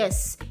business.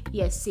 Yes.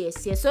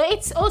 So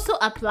it also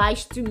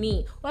applies to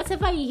me.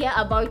 Whatever you hear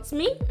about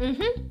me,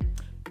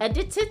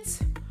 edit it.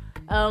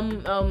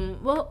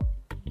 Well,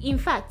 in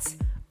fact,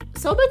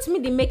 so bet me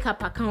the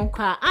makeup account,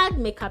 add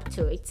makeup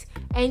to it,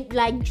 and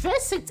like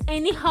dress it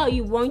anyhow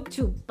you want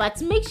to,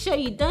 but make sure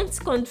you don't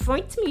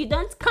confront me, you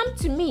don't come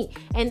to me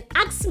and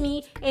ask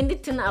me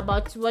anything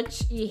about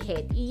what you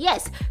heard.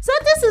 Yes, so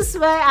this is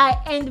where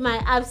I end my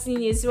Absy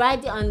News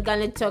right on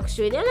Ghana Talks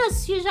Radio, and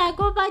as usual I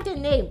go by the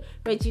name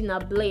Regina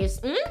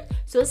Blaze.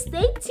 So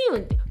stay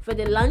tuned for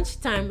the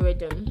lunchtime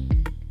rhythm.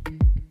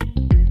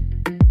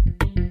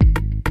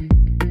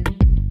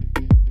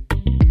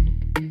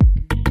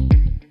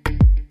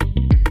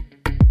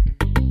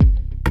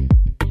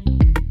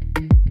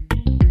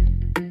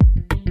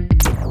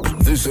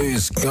 This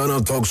is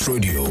Ghana Talks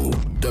Radio,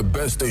 the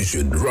best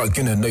station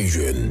rocking the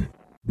nation.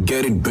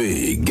 Get it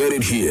big, get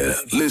it here.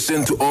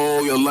 Listen to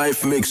all your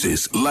live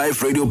mixes,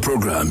 live radio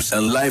programs,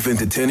 and live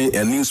entertaining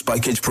and news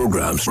package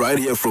programs right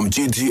here from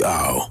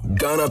GTR,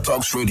 Ghana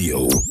Talks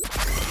Radio.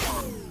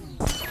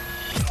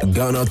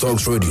 Ghana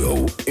Talks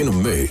Radio, in a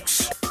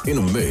mix.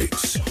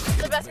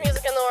 The best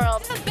music in the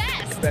world. The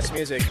best. The best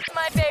music.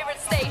 My favorite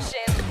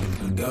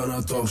station.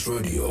 Ghana Talks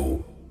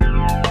Radio.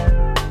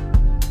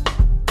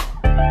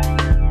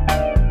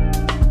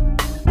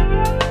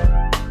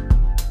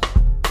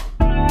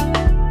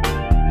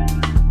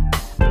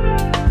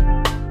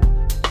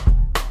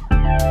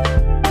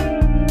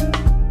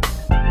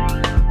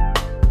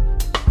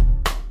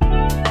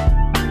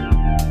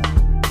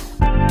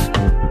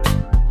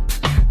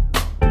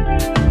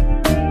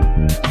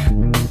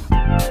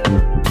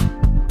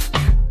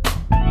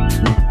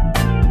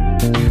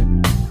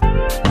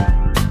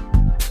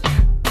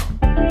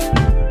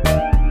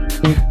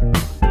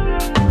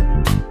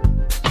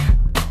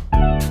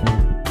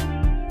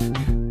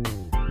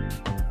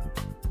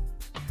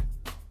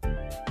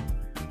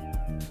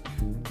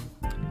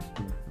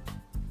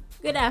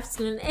 Good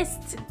afternoon.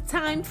 It's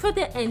time for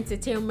the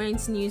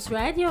entertainment news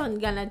right here on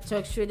Ghana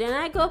Talks Radio, and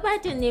I go by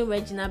the name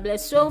Regina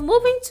Bless. So,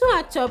 moving to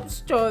our top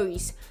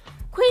stories.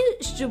 Queen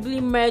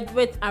Jubilee met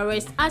with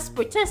arrest as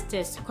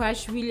protesters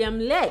crash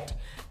William-led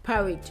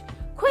parade.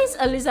 Queen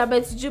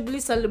Elizabeth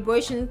Jubilee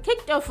celebration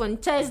kicked off on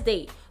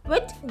Thursday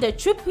with the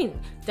Trooping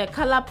the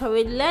Colour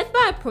parade led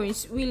by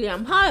Prince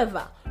William.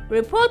 However,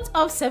 reports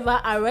of several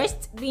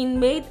arrests being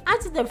made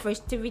at the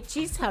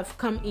festivities have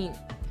come in.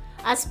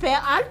 As per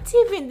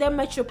RTV, the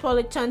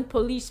Metropolitan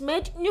Police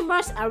made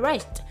numerous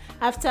arrests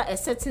after a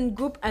certain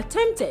group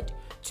attempted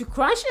to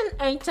crash and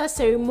enter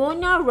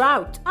ceremonial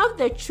route of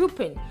the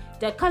Trooping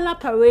the Colour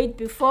parade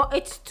before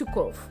it took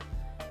off.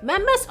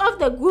 Members of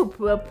the group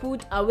were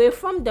pulled away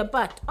from the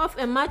butt of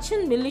a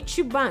marching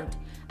military band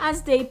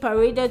as they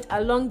paraded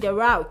along the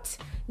route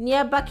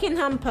near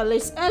Buckingham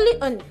Palace early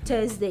on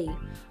Thursday.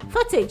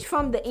 Footage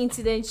from the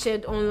incident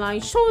shared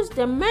online shows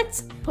the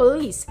Met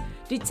Police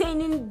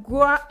detaining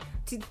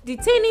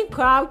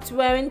crowds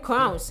wearing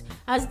crowns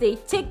as they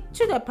take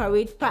to the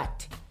parade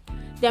path.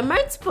 The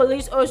Met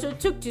Police also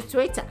took to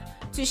Twitter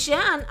to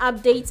share an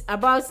update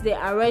about the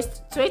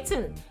arrest,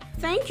 tweeting,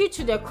 "Thank you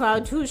to the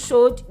crowd who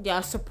showed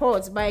their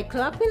support by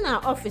clapping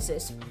our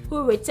officers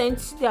who returned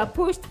to their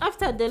post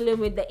after dealing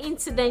with the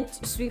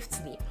incident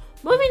swiftly."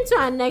 Moving to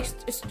our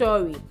next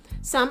story,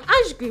 Sam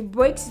Ashgry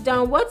breaks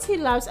down what he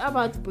loves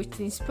about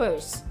Britney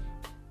Spears.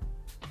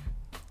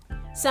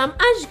 Sam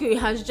Ashgry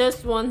has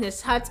just worn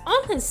his heart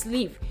on his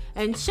sleeve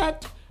and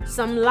shed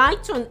some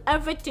light on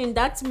everything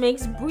that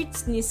makes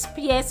Britney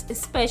Spears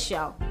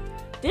special.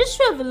 These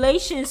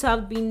revelations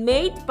have been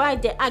made by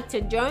the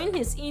actor during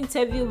his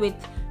interview with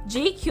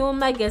GQ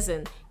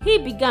magazine. He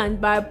began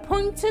by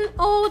pointing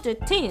all the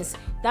things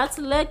that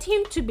led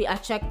him to be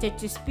attracted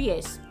to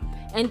Spears.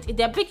 And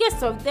the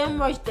biggest of them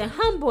was the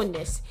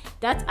humbleness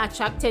that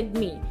attracted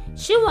me.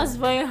 She was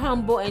very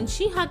humble and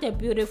she had a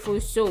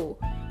beautiful soul.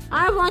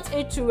 I want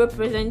it to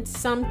represent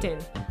something.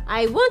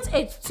 I want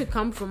it to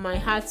come from my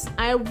heart.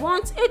 I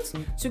want it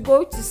to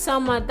go to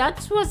someone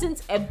that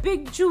wasn't a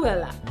big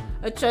jeweler.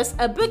 It was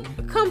a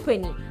big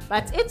company,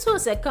 but it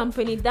was a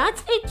company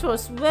that it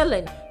was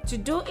willing to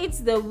do it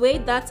the way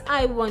that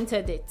I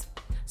wanted it.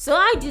 So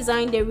I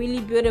designed a really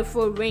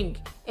beautiful ring.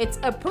 It's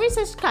a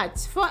princess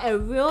cut for a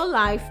real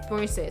life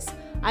princess.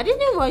 I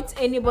didn't want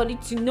anybody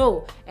to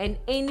know and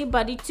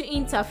anybody to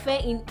interfere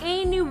in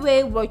any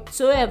way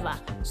whatsoever.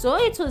 So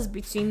it was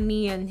between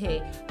me and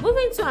her.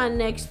 Moving to our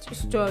next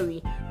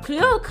story.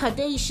 Khloe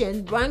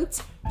Kardashian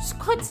ranked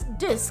Scott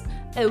Disick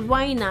a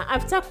whiner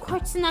after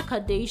Kourtney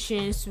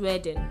Kardashian's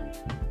wedding.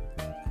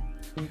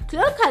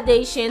 Khloe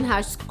Kardashian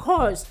has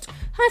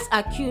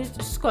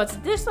accused Scott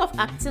Disick of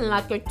acting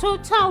like a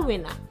total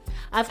winner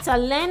after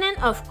learning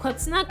of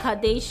Kourtney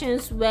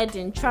Kardashian's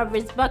wedding.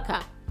 Travis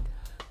Barker.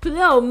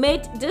 Khloe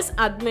made this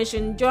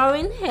admission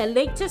during her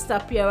latest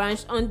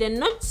appearance on the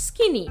Not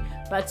Skinny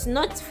But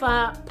Not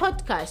Far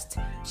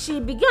podcast. She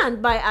began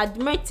by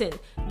admitting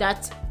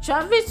that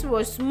Travis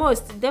was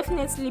most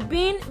definitely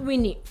being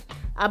winning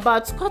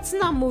about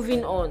Kourtney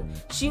moving on.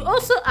 She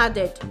also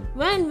added,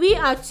 "When we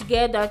are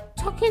together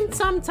talking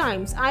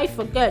sometimes I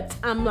forget.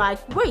 I'm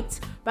like, wait,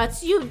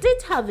 but you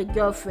did have a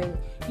girlfriend.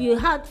 You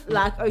had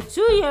like a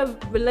 2-year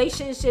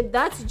relationship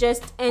that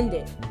just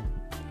ended."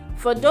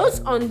 For those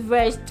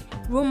unversed,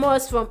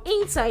 rumors from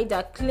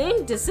Insider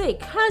claim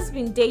Disick has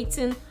been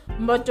dating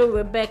model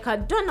Rebecca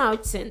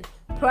Donaldson.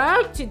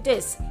 Prior to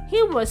this,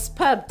 he was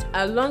paired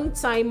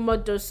alongside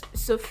models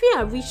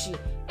Sophia Richie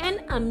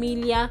and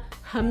Amelia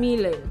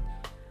Hamilton.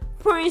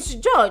 Prince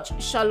George,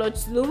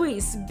 Charlotte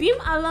Louise beam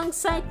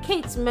alongside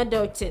Kate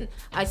Middleton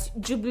at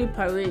Jubilee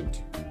Parade.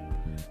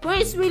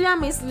 Prince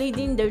William is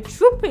leading the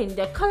Trooping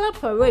the Colour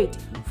parade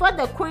for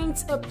the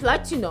Queen's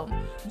Platinum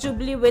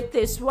Jubilee with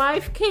his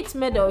wife Kate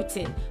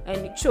Middleton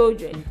and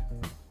children.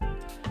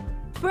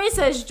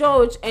 Princess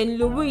George and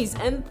Louise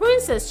and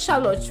Princess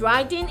Charlotte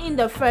riding in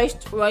the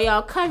first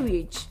royal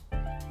carriage.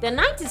 The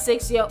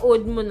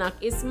 96-year-old monarch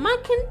is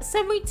marking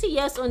 70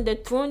 years on the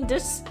throne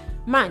this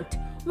month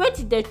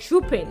with the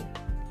trooping.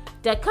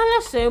 The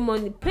color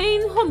ceremony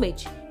paying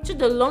homage to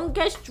the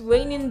longest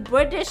reigning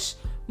British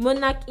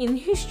monarch in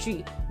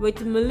history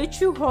with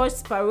military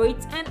horse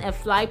parades and a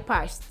fly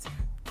past.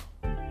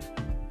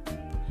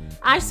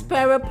 As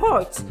per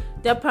reports,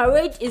 the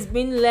parade is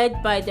being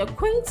led by the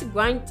Queen's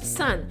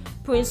grandson,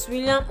 Prince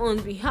William,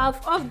 on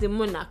behalf of the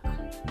monarch.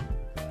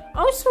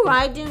 Also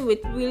riding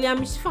with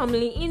William's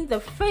family in the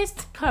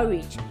first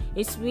carriage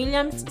is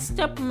William's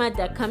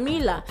stepmother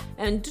Camilla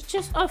and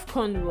Duchess of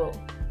Cornwall.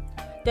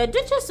 The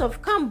Duchess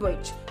of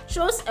Cambridge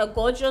chose a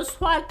gorgeous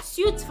white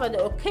suit for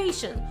the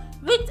occasion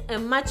with a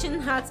matching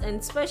hat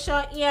and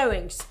special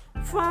earrings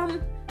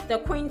from the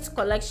Queen's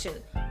collection.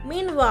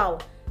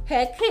 Meanwhile,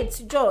 her kids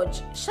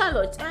George,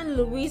 Charlotte and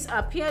Louise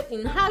appeared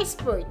in high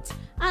spirits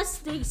as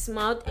they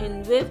smiled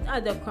and waved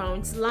at the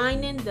crowds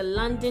lining the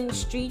London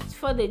streets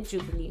for the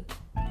Jubilee.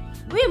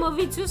 We're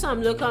moving to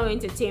some local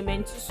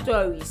entertainment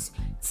stories.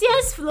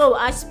 Tears flow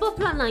as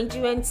popular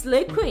Nigerian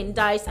slay queen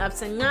dies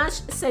after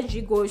Nyash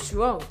surgery goes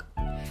wrong.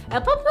 A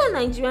popular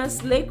Nigerian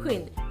slay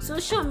queen,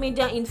 social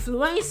media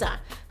influencer,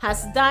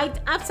 has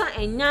died after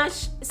a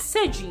Nyash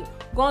surgery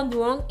gone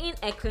wrong in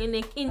a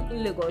clinic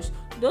in Lagos.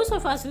 Those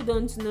of us who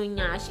don't know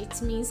Nyash,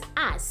 it means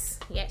ass.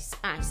 Yes,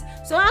 ass.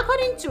 So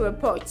according to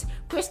reports,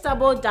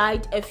 Christabel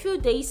died a few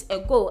days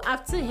ago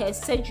after her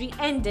surgery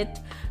ended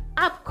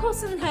up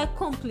causing her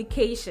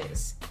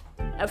complications.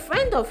 A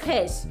friend of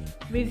hers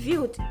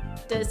revealed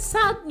the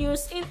sad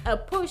news in a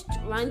post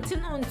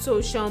ranting on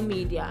social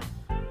media.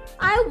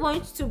 I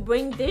want to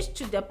bring this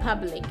to the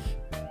public.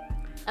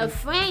 A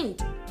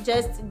friend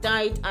just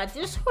died at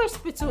this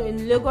hospital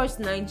in Lagos,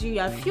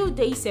 Nigeria a few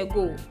days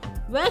ago,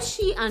 where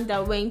she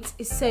underwent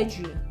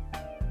surgery.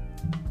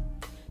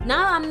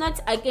 Now, I'm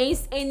not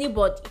against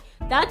anybody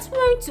that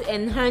wants to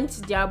enhance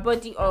their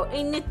body or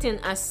anything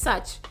as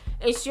such.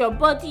 It's your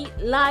body,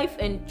 life,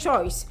 and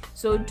choice.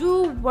 So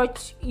do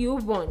what you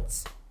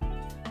want.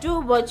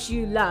 Do what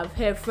you love,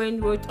 her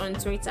friend wrote on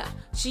Twitter.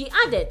 She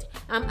added,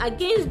 I'm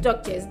against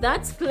doctors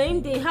that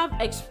claim they have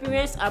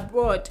experience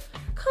abroad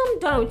come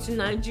down to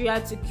Nigeria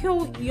to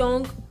kill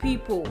young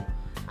people.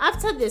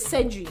 After the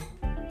surgery,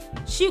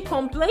 she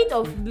complained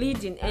of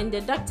bleeding and the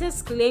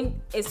doctors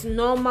claimed it's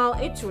normal,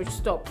 it will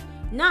stop.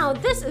 Now,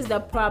 this is the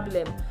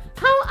problem.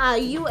 How are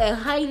you a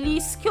highly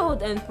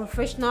skilled and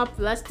professional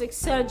plastic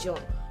surgeon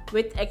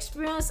with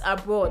experience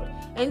abroad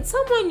and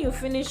someone you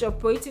finish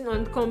operating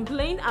on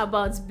complain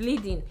about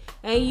bleeding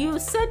and you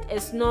said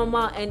it's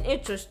normal and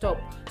it will stop?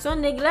 So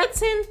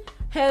neglecting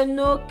her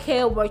no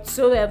care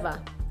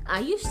whatsoever. Are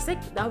you sick?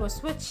 That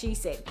was what she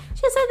said.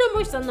 She said the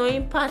most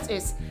annoying part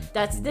is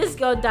that this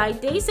girl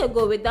died days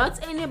ago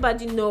without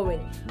anybody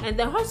knowing, and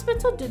the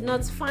hospital did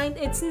not find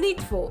it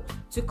needful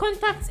to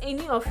contact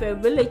any of her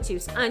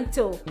relatives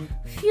until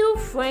few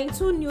friends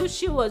who knew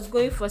she was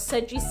going for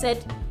surgery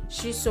said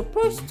she's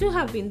supposed to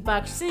have been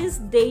back since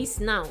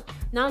days now.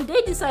 Now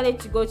they decided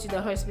to go to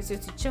the hospital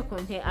to check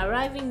on her.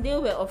 Arriving, they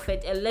were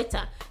offered a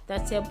letter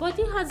that her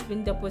body has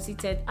been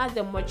deposited at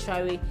the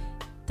mortuary.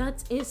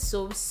 That is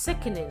so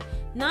sickening.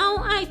 Now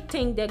I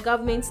think the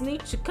government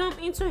needs to come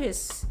into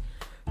this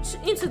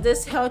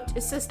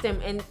health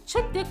system and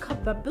check the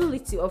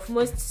capability of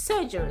most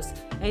surgeons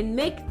and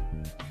make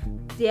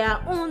their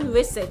own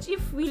research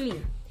if really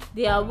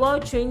they are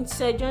well-trained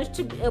surgeons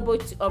to be able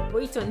to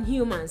operate on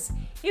humans.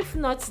 If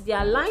not,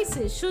 their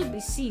license should be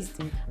seized,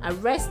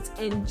 arrested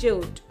and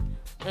jailed.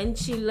 And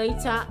she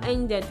later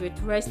ended with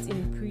rest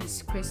in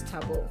peace,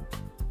 Christabel.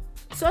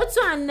 So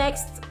to our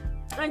next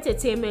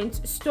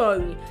entertainment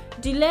story.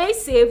 Delay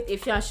saved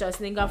Efia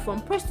Schwarzenegger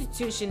from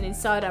prostitution in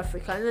South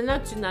Africa.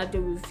 Nana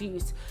Tunado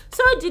reviews.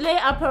 So Delay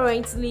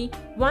apparently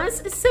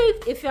once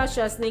saved Efia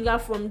Schwarzenegger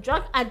from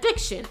drug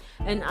addiction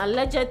and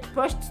alleged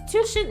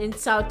prostitution in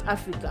South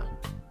Africa.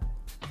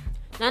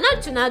 Nana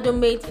Tunado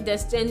made the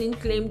stunning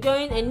claim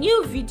during a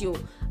new video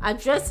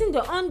addressing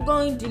the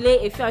ongoing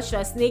Delay Efia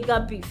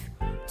Schwarzenegger beef.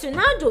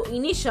 Tunado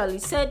initially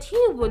said he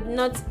would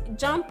not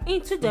jump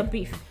into the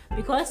beef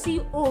because he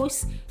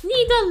owes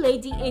neither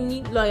lady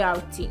any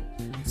loyalty.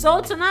 So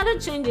Tunado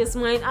changed his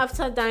mind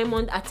after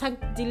Diamond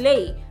attacked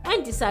Delay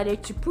and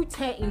decided to put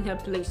her in her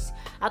place.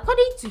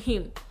 According to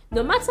him,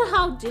 no matter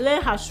how Delay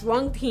has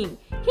wronged him,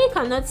 he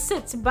cannot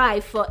sit by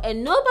for a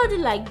nobody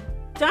like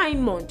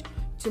Diamond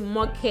to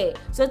mock her.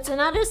 So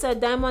Tunado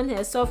said Diamond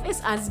herself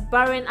is as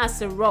barren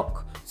as a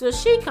rock, so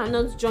she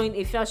cannot join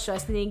Efia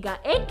Schwarzenegger,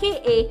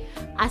 aka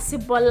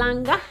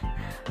Asibolanga.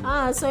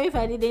 Sorry if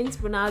I didn't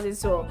pronounce it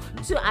so.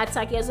 To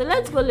attack her. So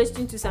let's go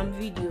listen to some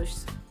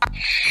videos.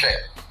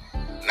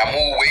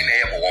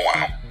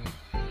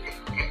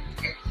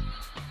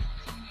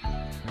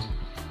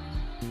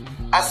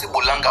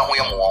 Asibolanga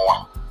hoya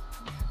muwawa.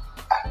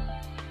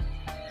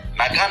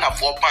 Nagana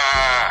fopa.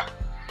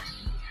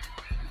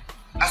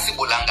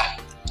 Asibolanga.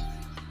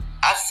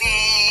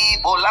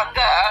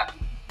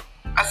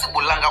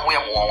 Asibolanga hoya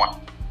muwawa.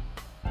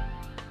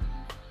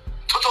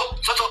 Toto.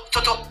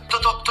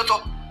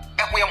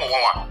 Hoya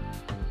muwawa.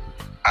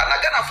 And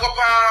again,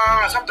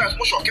 sometimes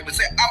most of people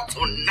say up to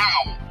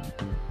now,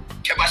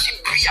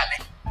 Kebashi Priane.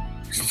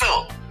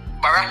 Still,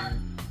 Bara,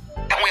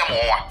 and we are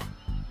more.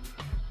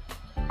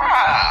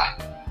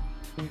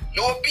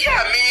 No,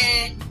 Pia me.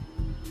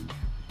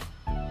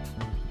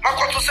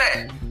 Mako to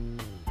say,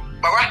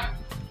 Bara,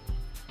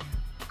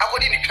 I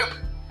would in the trip.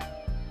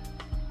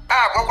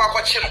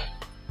 Baba Chino.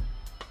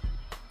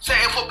 Say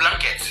for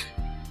blankets.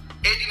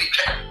 Eddie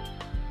trip.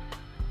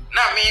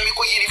 Now, me,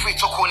 go in if we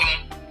talk on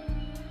him.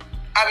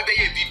 I will be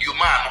a video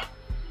man.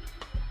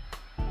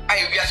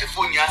 I will be as a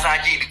phone as I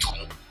did to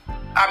me.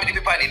 I will be the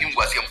in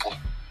was simple.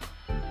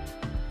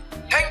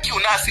 Thank you,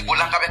 Nasi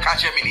Bolanga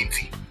catch him in it.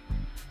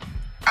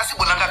 Asi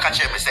Bolanga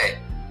catch him, say.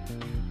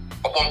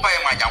 Or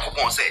Bompire, my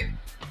young say.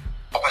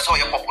 Or I saw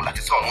your popular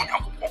to saw no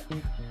young.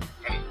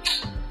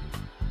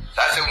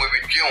 That's when we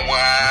begin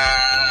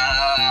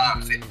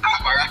one. Say,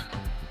 Bara.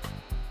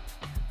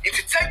 If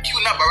you thank you,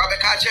 Nabara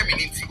catch him in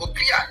it.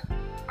 Opia,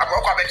 I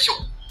broke up a show.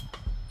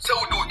 So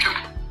we do it.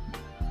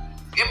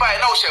 If I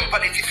know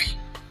champagne TV,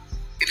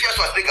 if you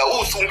was nigga,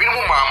 who soon be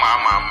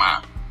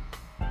mama.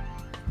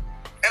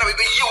 And I will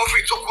be you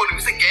free to call him,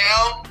 say,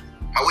 girl,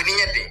 I will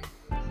need anything.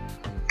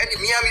 Any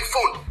Miami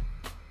phone,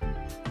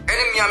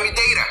 any Miami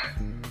data.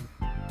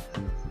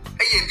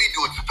 A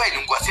video to pay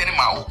him was any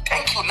mouth.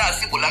 Thank you,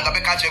 Nasi Bolanga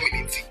catch him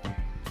in it.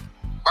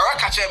 Bara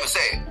catch him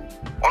say,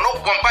 or no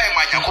vampire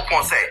my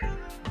Yakupon say,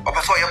 or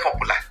person you're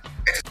popular.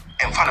 It is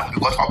infallible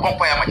because for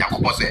vampire my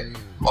Yakupon say,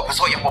 or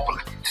person you're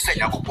popular. Say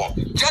Yakupon.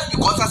 Just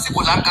because I see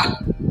Bolanga,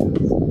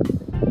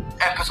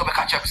 and person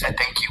catch him say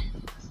thank you.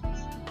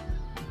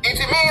 It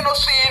means no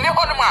see any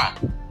other man.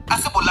 I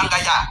see Bolanga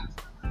ya.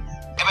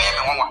 Ever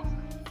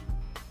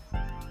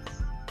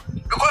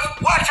because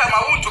what am I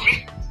want to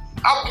me?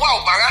 I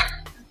wow Bara.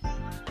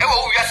 Ever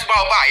who yes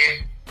about buy it.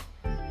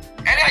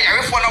 And I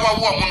have for our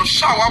woman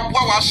shower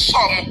our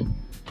song.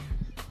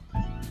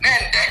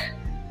 Nende.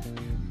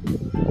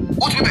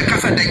 What we be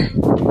Casa Day?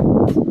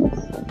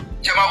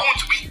 Jama want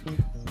to be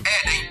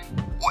Eddie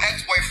or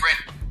ex-boyfriend.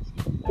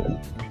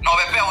 No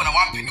be pay on a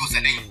 1 penny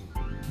a day.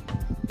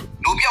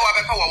 No be our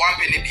pay 1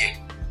 penny day.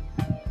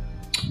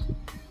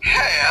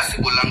 Hey,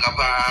 Asibolanga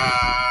ba.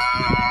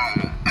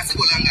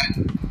 Asibolanga.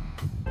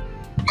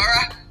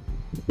 Bara.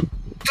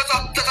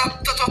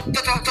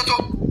 Toto.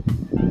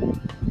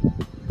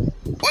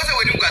 What's the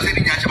way you guys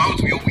saying Jama want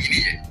to be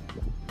winning?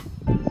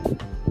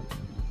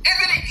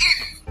 Even if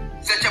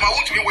Jama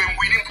want to be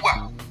winning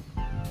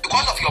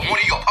because of your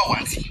money, your power,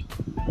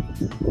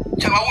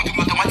 Jama want to be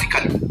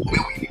automatically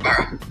winning.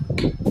 Bara.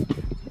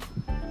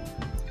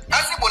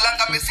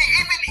 Asibolanga may say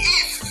even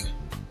if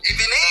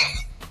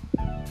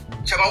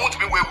Jama want to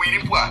be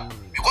winning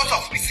because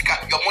of physical,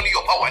 your money,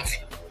 your power,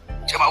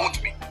 Jama want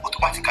to be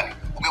automatically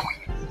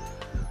winning.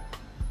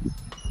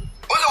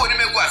 What's the way you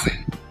make what say?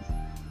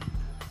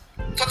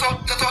 Toto.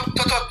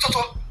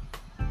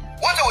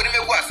 What's the way you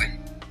make what say?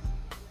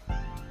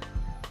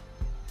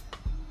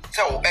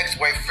 Tell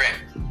ex-boyfriend.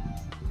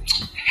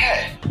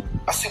 Hey,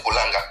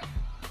 Asibolanga.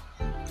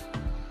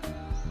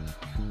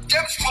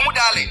 James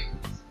Fumudale.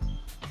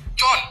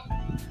 John.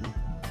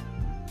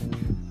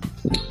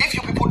 If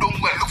you people don't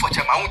go and look for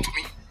Chamaun to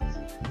me,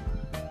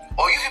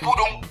 or if people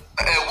won't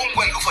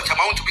go and look for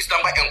Chamaun to be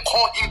stand by and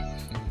call him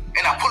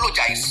and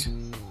apologize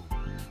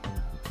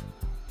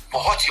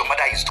for what your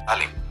mother is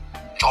doing,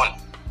 John,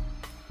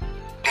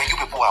 then you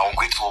people are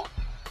ungrateful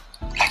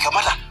like your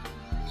mother.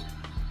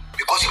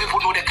 Because you people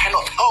know the kind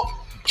of help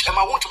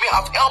Chamaun to me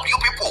have helped you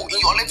people in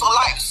your little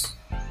lives.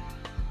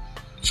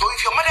 So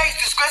if your mother is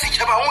disgracing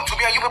Chamaun to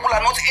me and you people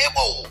are not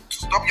able to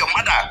stop your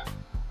mother,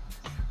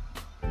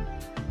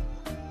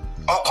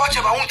 or call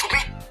Chamaun to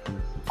me,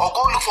 or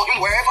go look for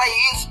him wherever he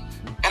is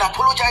and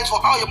apologize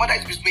for how your mother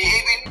is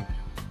misbehaving,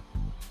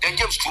 then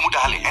James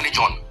Fumudale and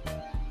John.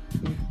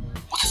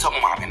 What is some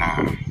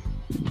man?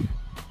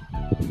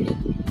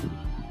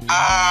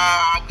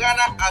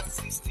 Ghana at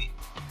 60.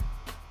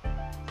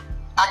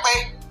 Akpe.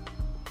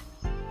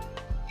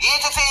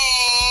 Yetiti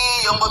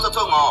yombo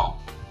totongo.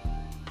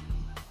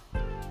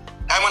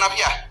 Diamond up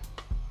here.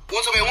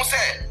 What to me who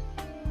said?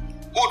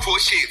 Who throw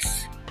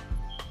shades?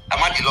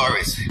 Amadi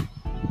Loris.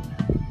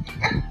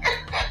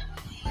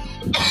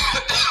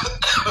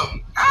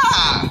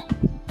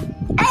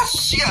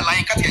 She a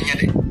lion cat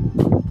yet.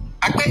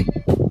 Akpe.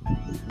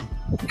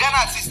 Ghana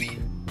at 60.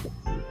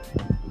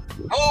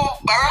 Oh,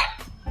 Bara.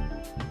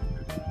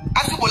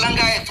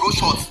 Asibolanga and throw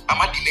shots.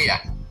 Amadi Leia.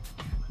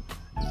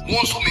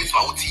 One so makes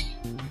my OT.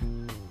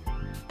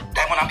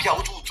 Diamond Apia,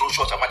 who throw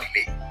shots. Amadi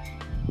Leia.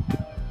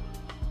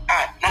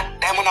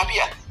 Diamond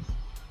Apia.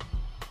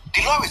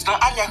 The law is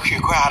not Anya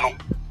Krigrano.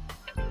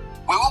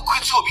 We will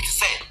quit so big to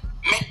say,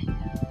 me.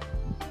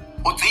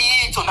 Oti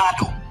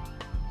Tornado.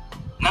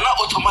 Nana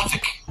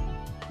automatic.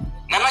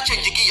 Nana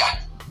change gear.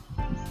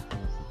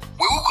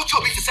 We will quit so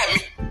big to say, me.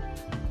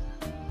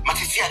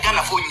 Matisia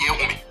Ghana for you.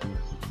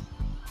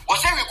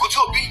 Was every good to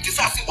be to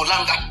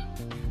Asibolanga.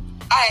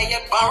 I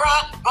am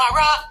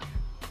Bara.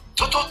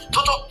 Toto.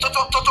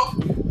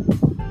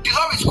 The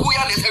law is cool,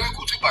 is very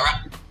good to Bara.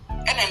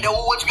 And then there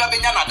was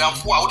Gabina down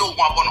for our don't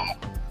want one.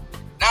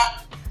 Now,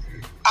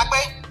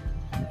 Agbe,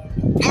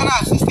 Ghana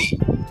 60.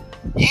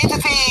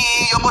 Yititi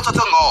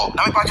yomototongo.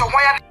 Na me pacho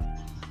why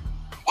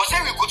was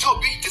every good to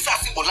be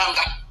disassi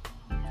bolanga.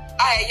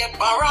 I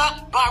bara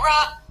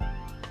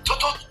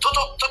toto.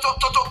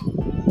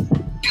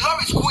 The law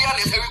is cool and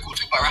every good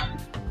to bara.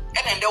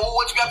 And then they will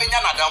watch me a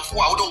down for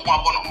I don't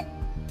want one.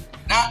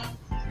 Now,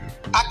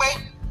 Agbe,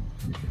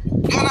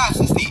 Ghana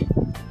 60.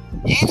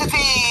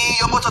 Yititi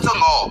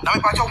yomototongo. Na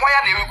me pacho why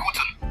are they good?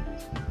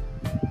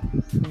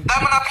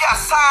 Damana pia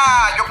sa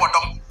your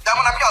bottom.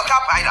 Damana pia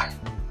cap either.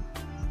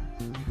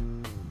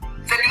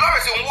 Say the law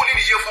is a woman in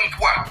the year from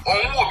poor, or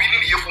who will be in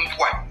the year from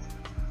poor.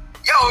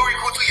 Ya ori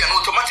go to you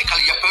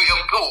automatically you pay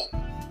your go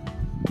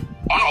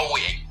on our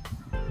way.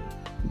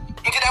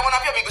 Into that one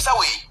appear because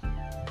away.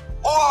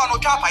 Oh no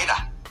cap either.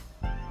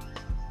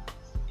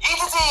 It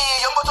is a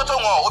young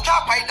mototongo or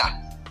cap either.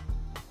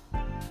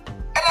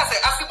 And I say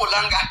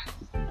Asibolanga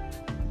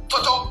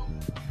Toto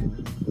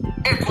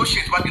a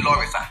bullshit what the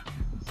law is.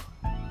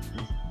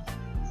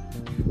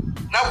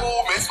 Now who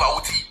mess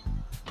Bauti?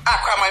 I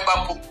cry my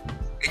bamboo.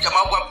 A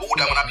Jamaican who would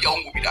have been a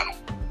Bidano.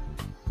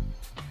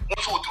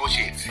 What's who throw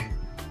shades?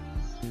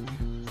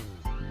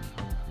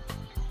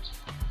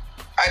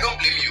 I don't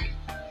blame you.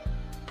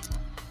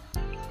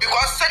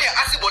 Because say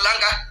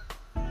Asibolanga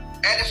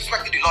and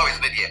disrespected the law is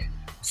not here.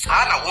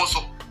 Sana won't so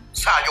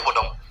sa your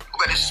bottom. Who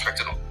better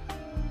disrespected no?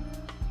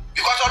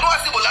 Because I know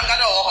Asibolanga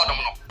or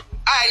Honomo.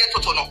 I yet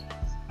to know.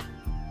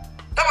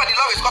 That the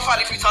law is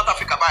covered if South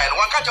Africa by and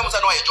one can't just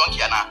know a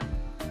junkie now.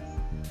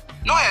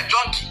 No a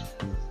junkie.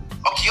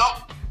 Okay.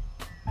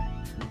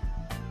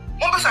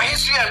 What a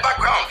history and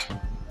background.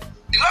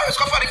 The law is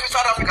covered if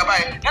South Africa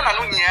by and I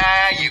know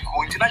you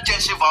go into not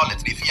gender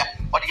violence with you.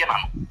 What do you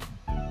know?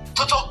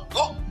 Toto,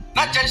 what?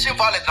 Not gender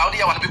violence now,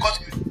 dear one, because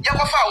you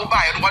go far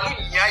by and one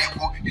year you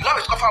go. The law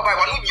is covered by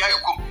 1 year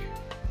you go.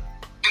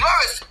 The law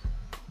is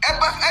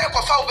ever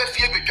go far with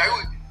fear with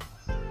you.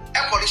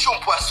 And for the show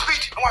for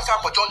sweet, no one's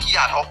out for junkie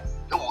at all.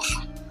 The wolf.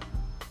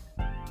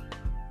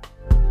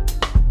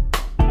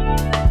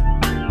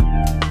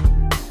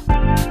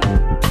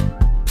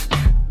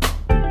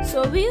 So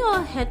we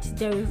all heard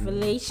the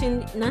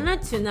revelation Nana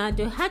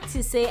Tornado had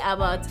to say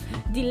about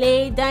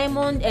Delay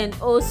Diamond and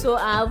also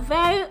our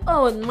very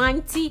own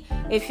Manti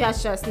Efia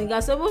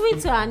Schwarzenegger. So moving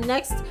to our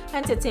next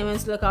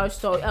entertainment local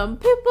story.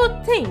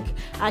 People think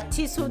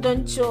artists who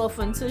don't show off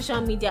on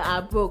social media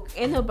are broke.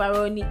 Eno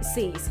Baroni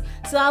says.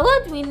 So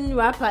award-winning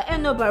rapper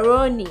Eno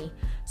Baroni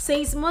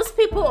says most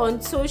people on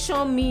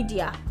social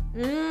media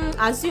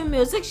assume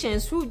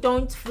musicians who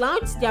don't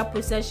flaunt their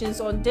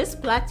possessions on these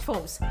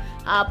platforms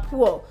are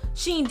poor.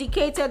 She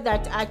indicated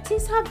that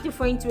artists have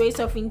different ways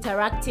of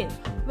interacting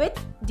with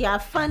their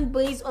fan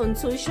base on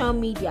social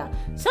media.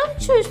 Some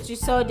choose to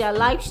sell their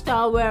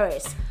lifestyle,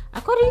 whereas,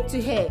 according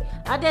to her,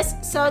 others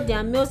sell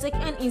their music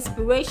and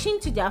inspiration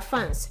to their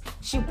fans.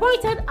 She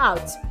pointed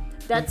out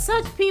that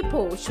such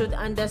people should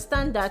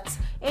understand that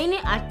any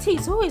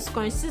artist who is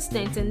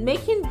consistent in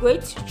making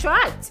great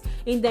strides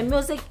in the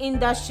music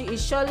industry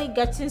is surely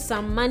getting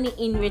some money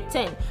in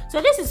return.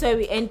 So this is where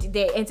we end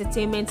the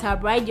entertainment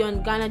hub right here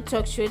on Ghana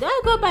Talk Show.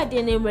 I go by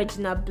the name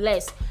Regina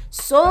Bless.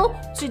 So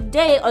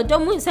today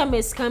Odomu Nsam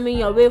is coming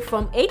your way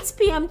from 8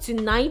 p.m. to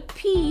 9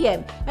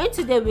 p.m. and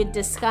today we're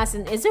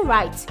discussing, is it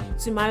right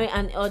to marry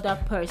an elder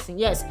person?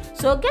 Yes.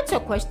 So get your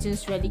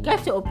questions ready,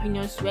 get your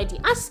opinions ready,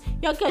 as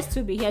your guests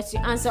will be here to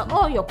answer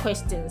all your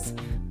questions.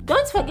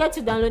 Don't forget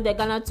to download the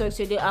Ghana Talks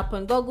Radio app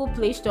on Google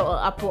Play Store or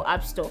Apple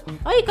App Store.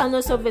 Or you can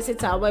also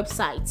visit our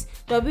website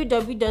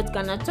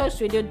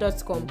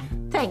www.ghanatalksradio.com.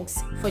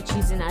 Thanks for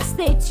choosing us.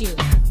 Stay tuned.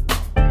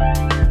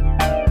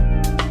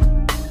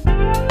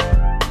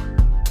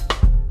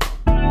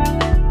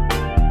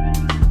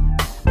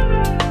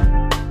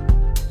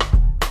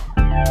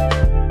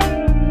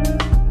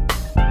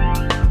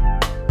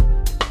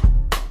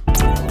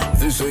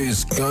 This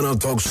is Ghana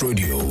Talks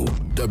Radio,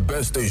 the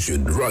best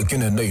station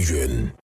rocking the nation.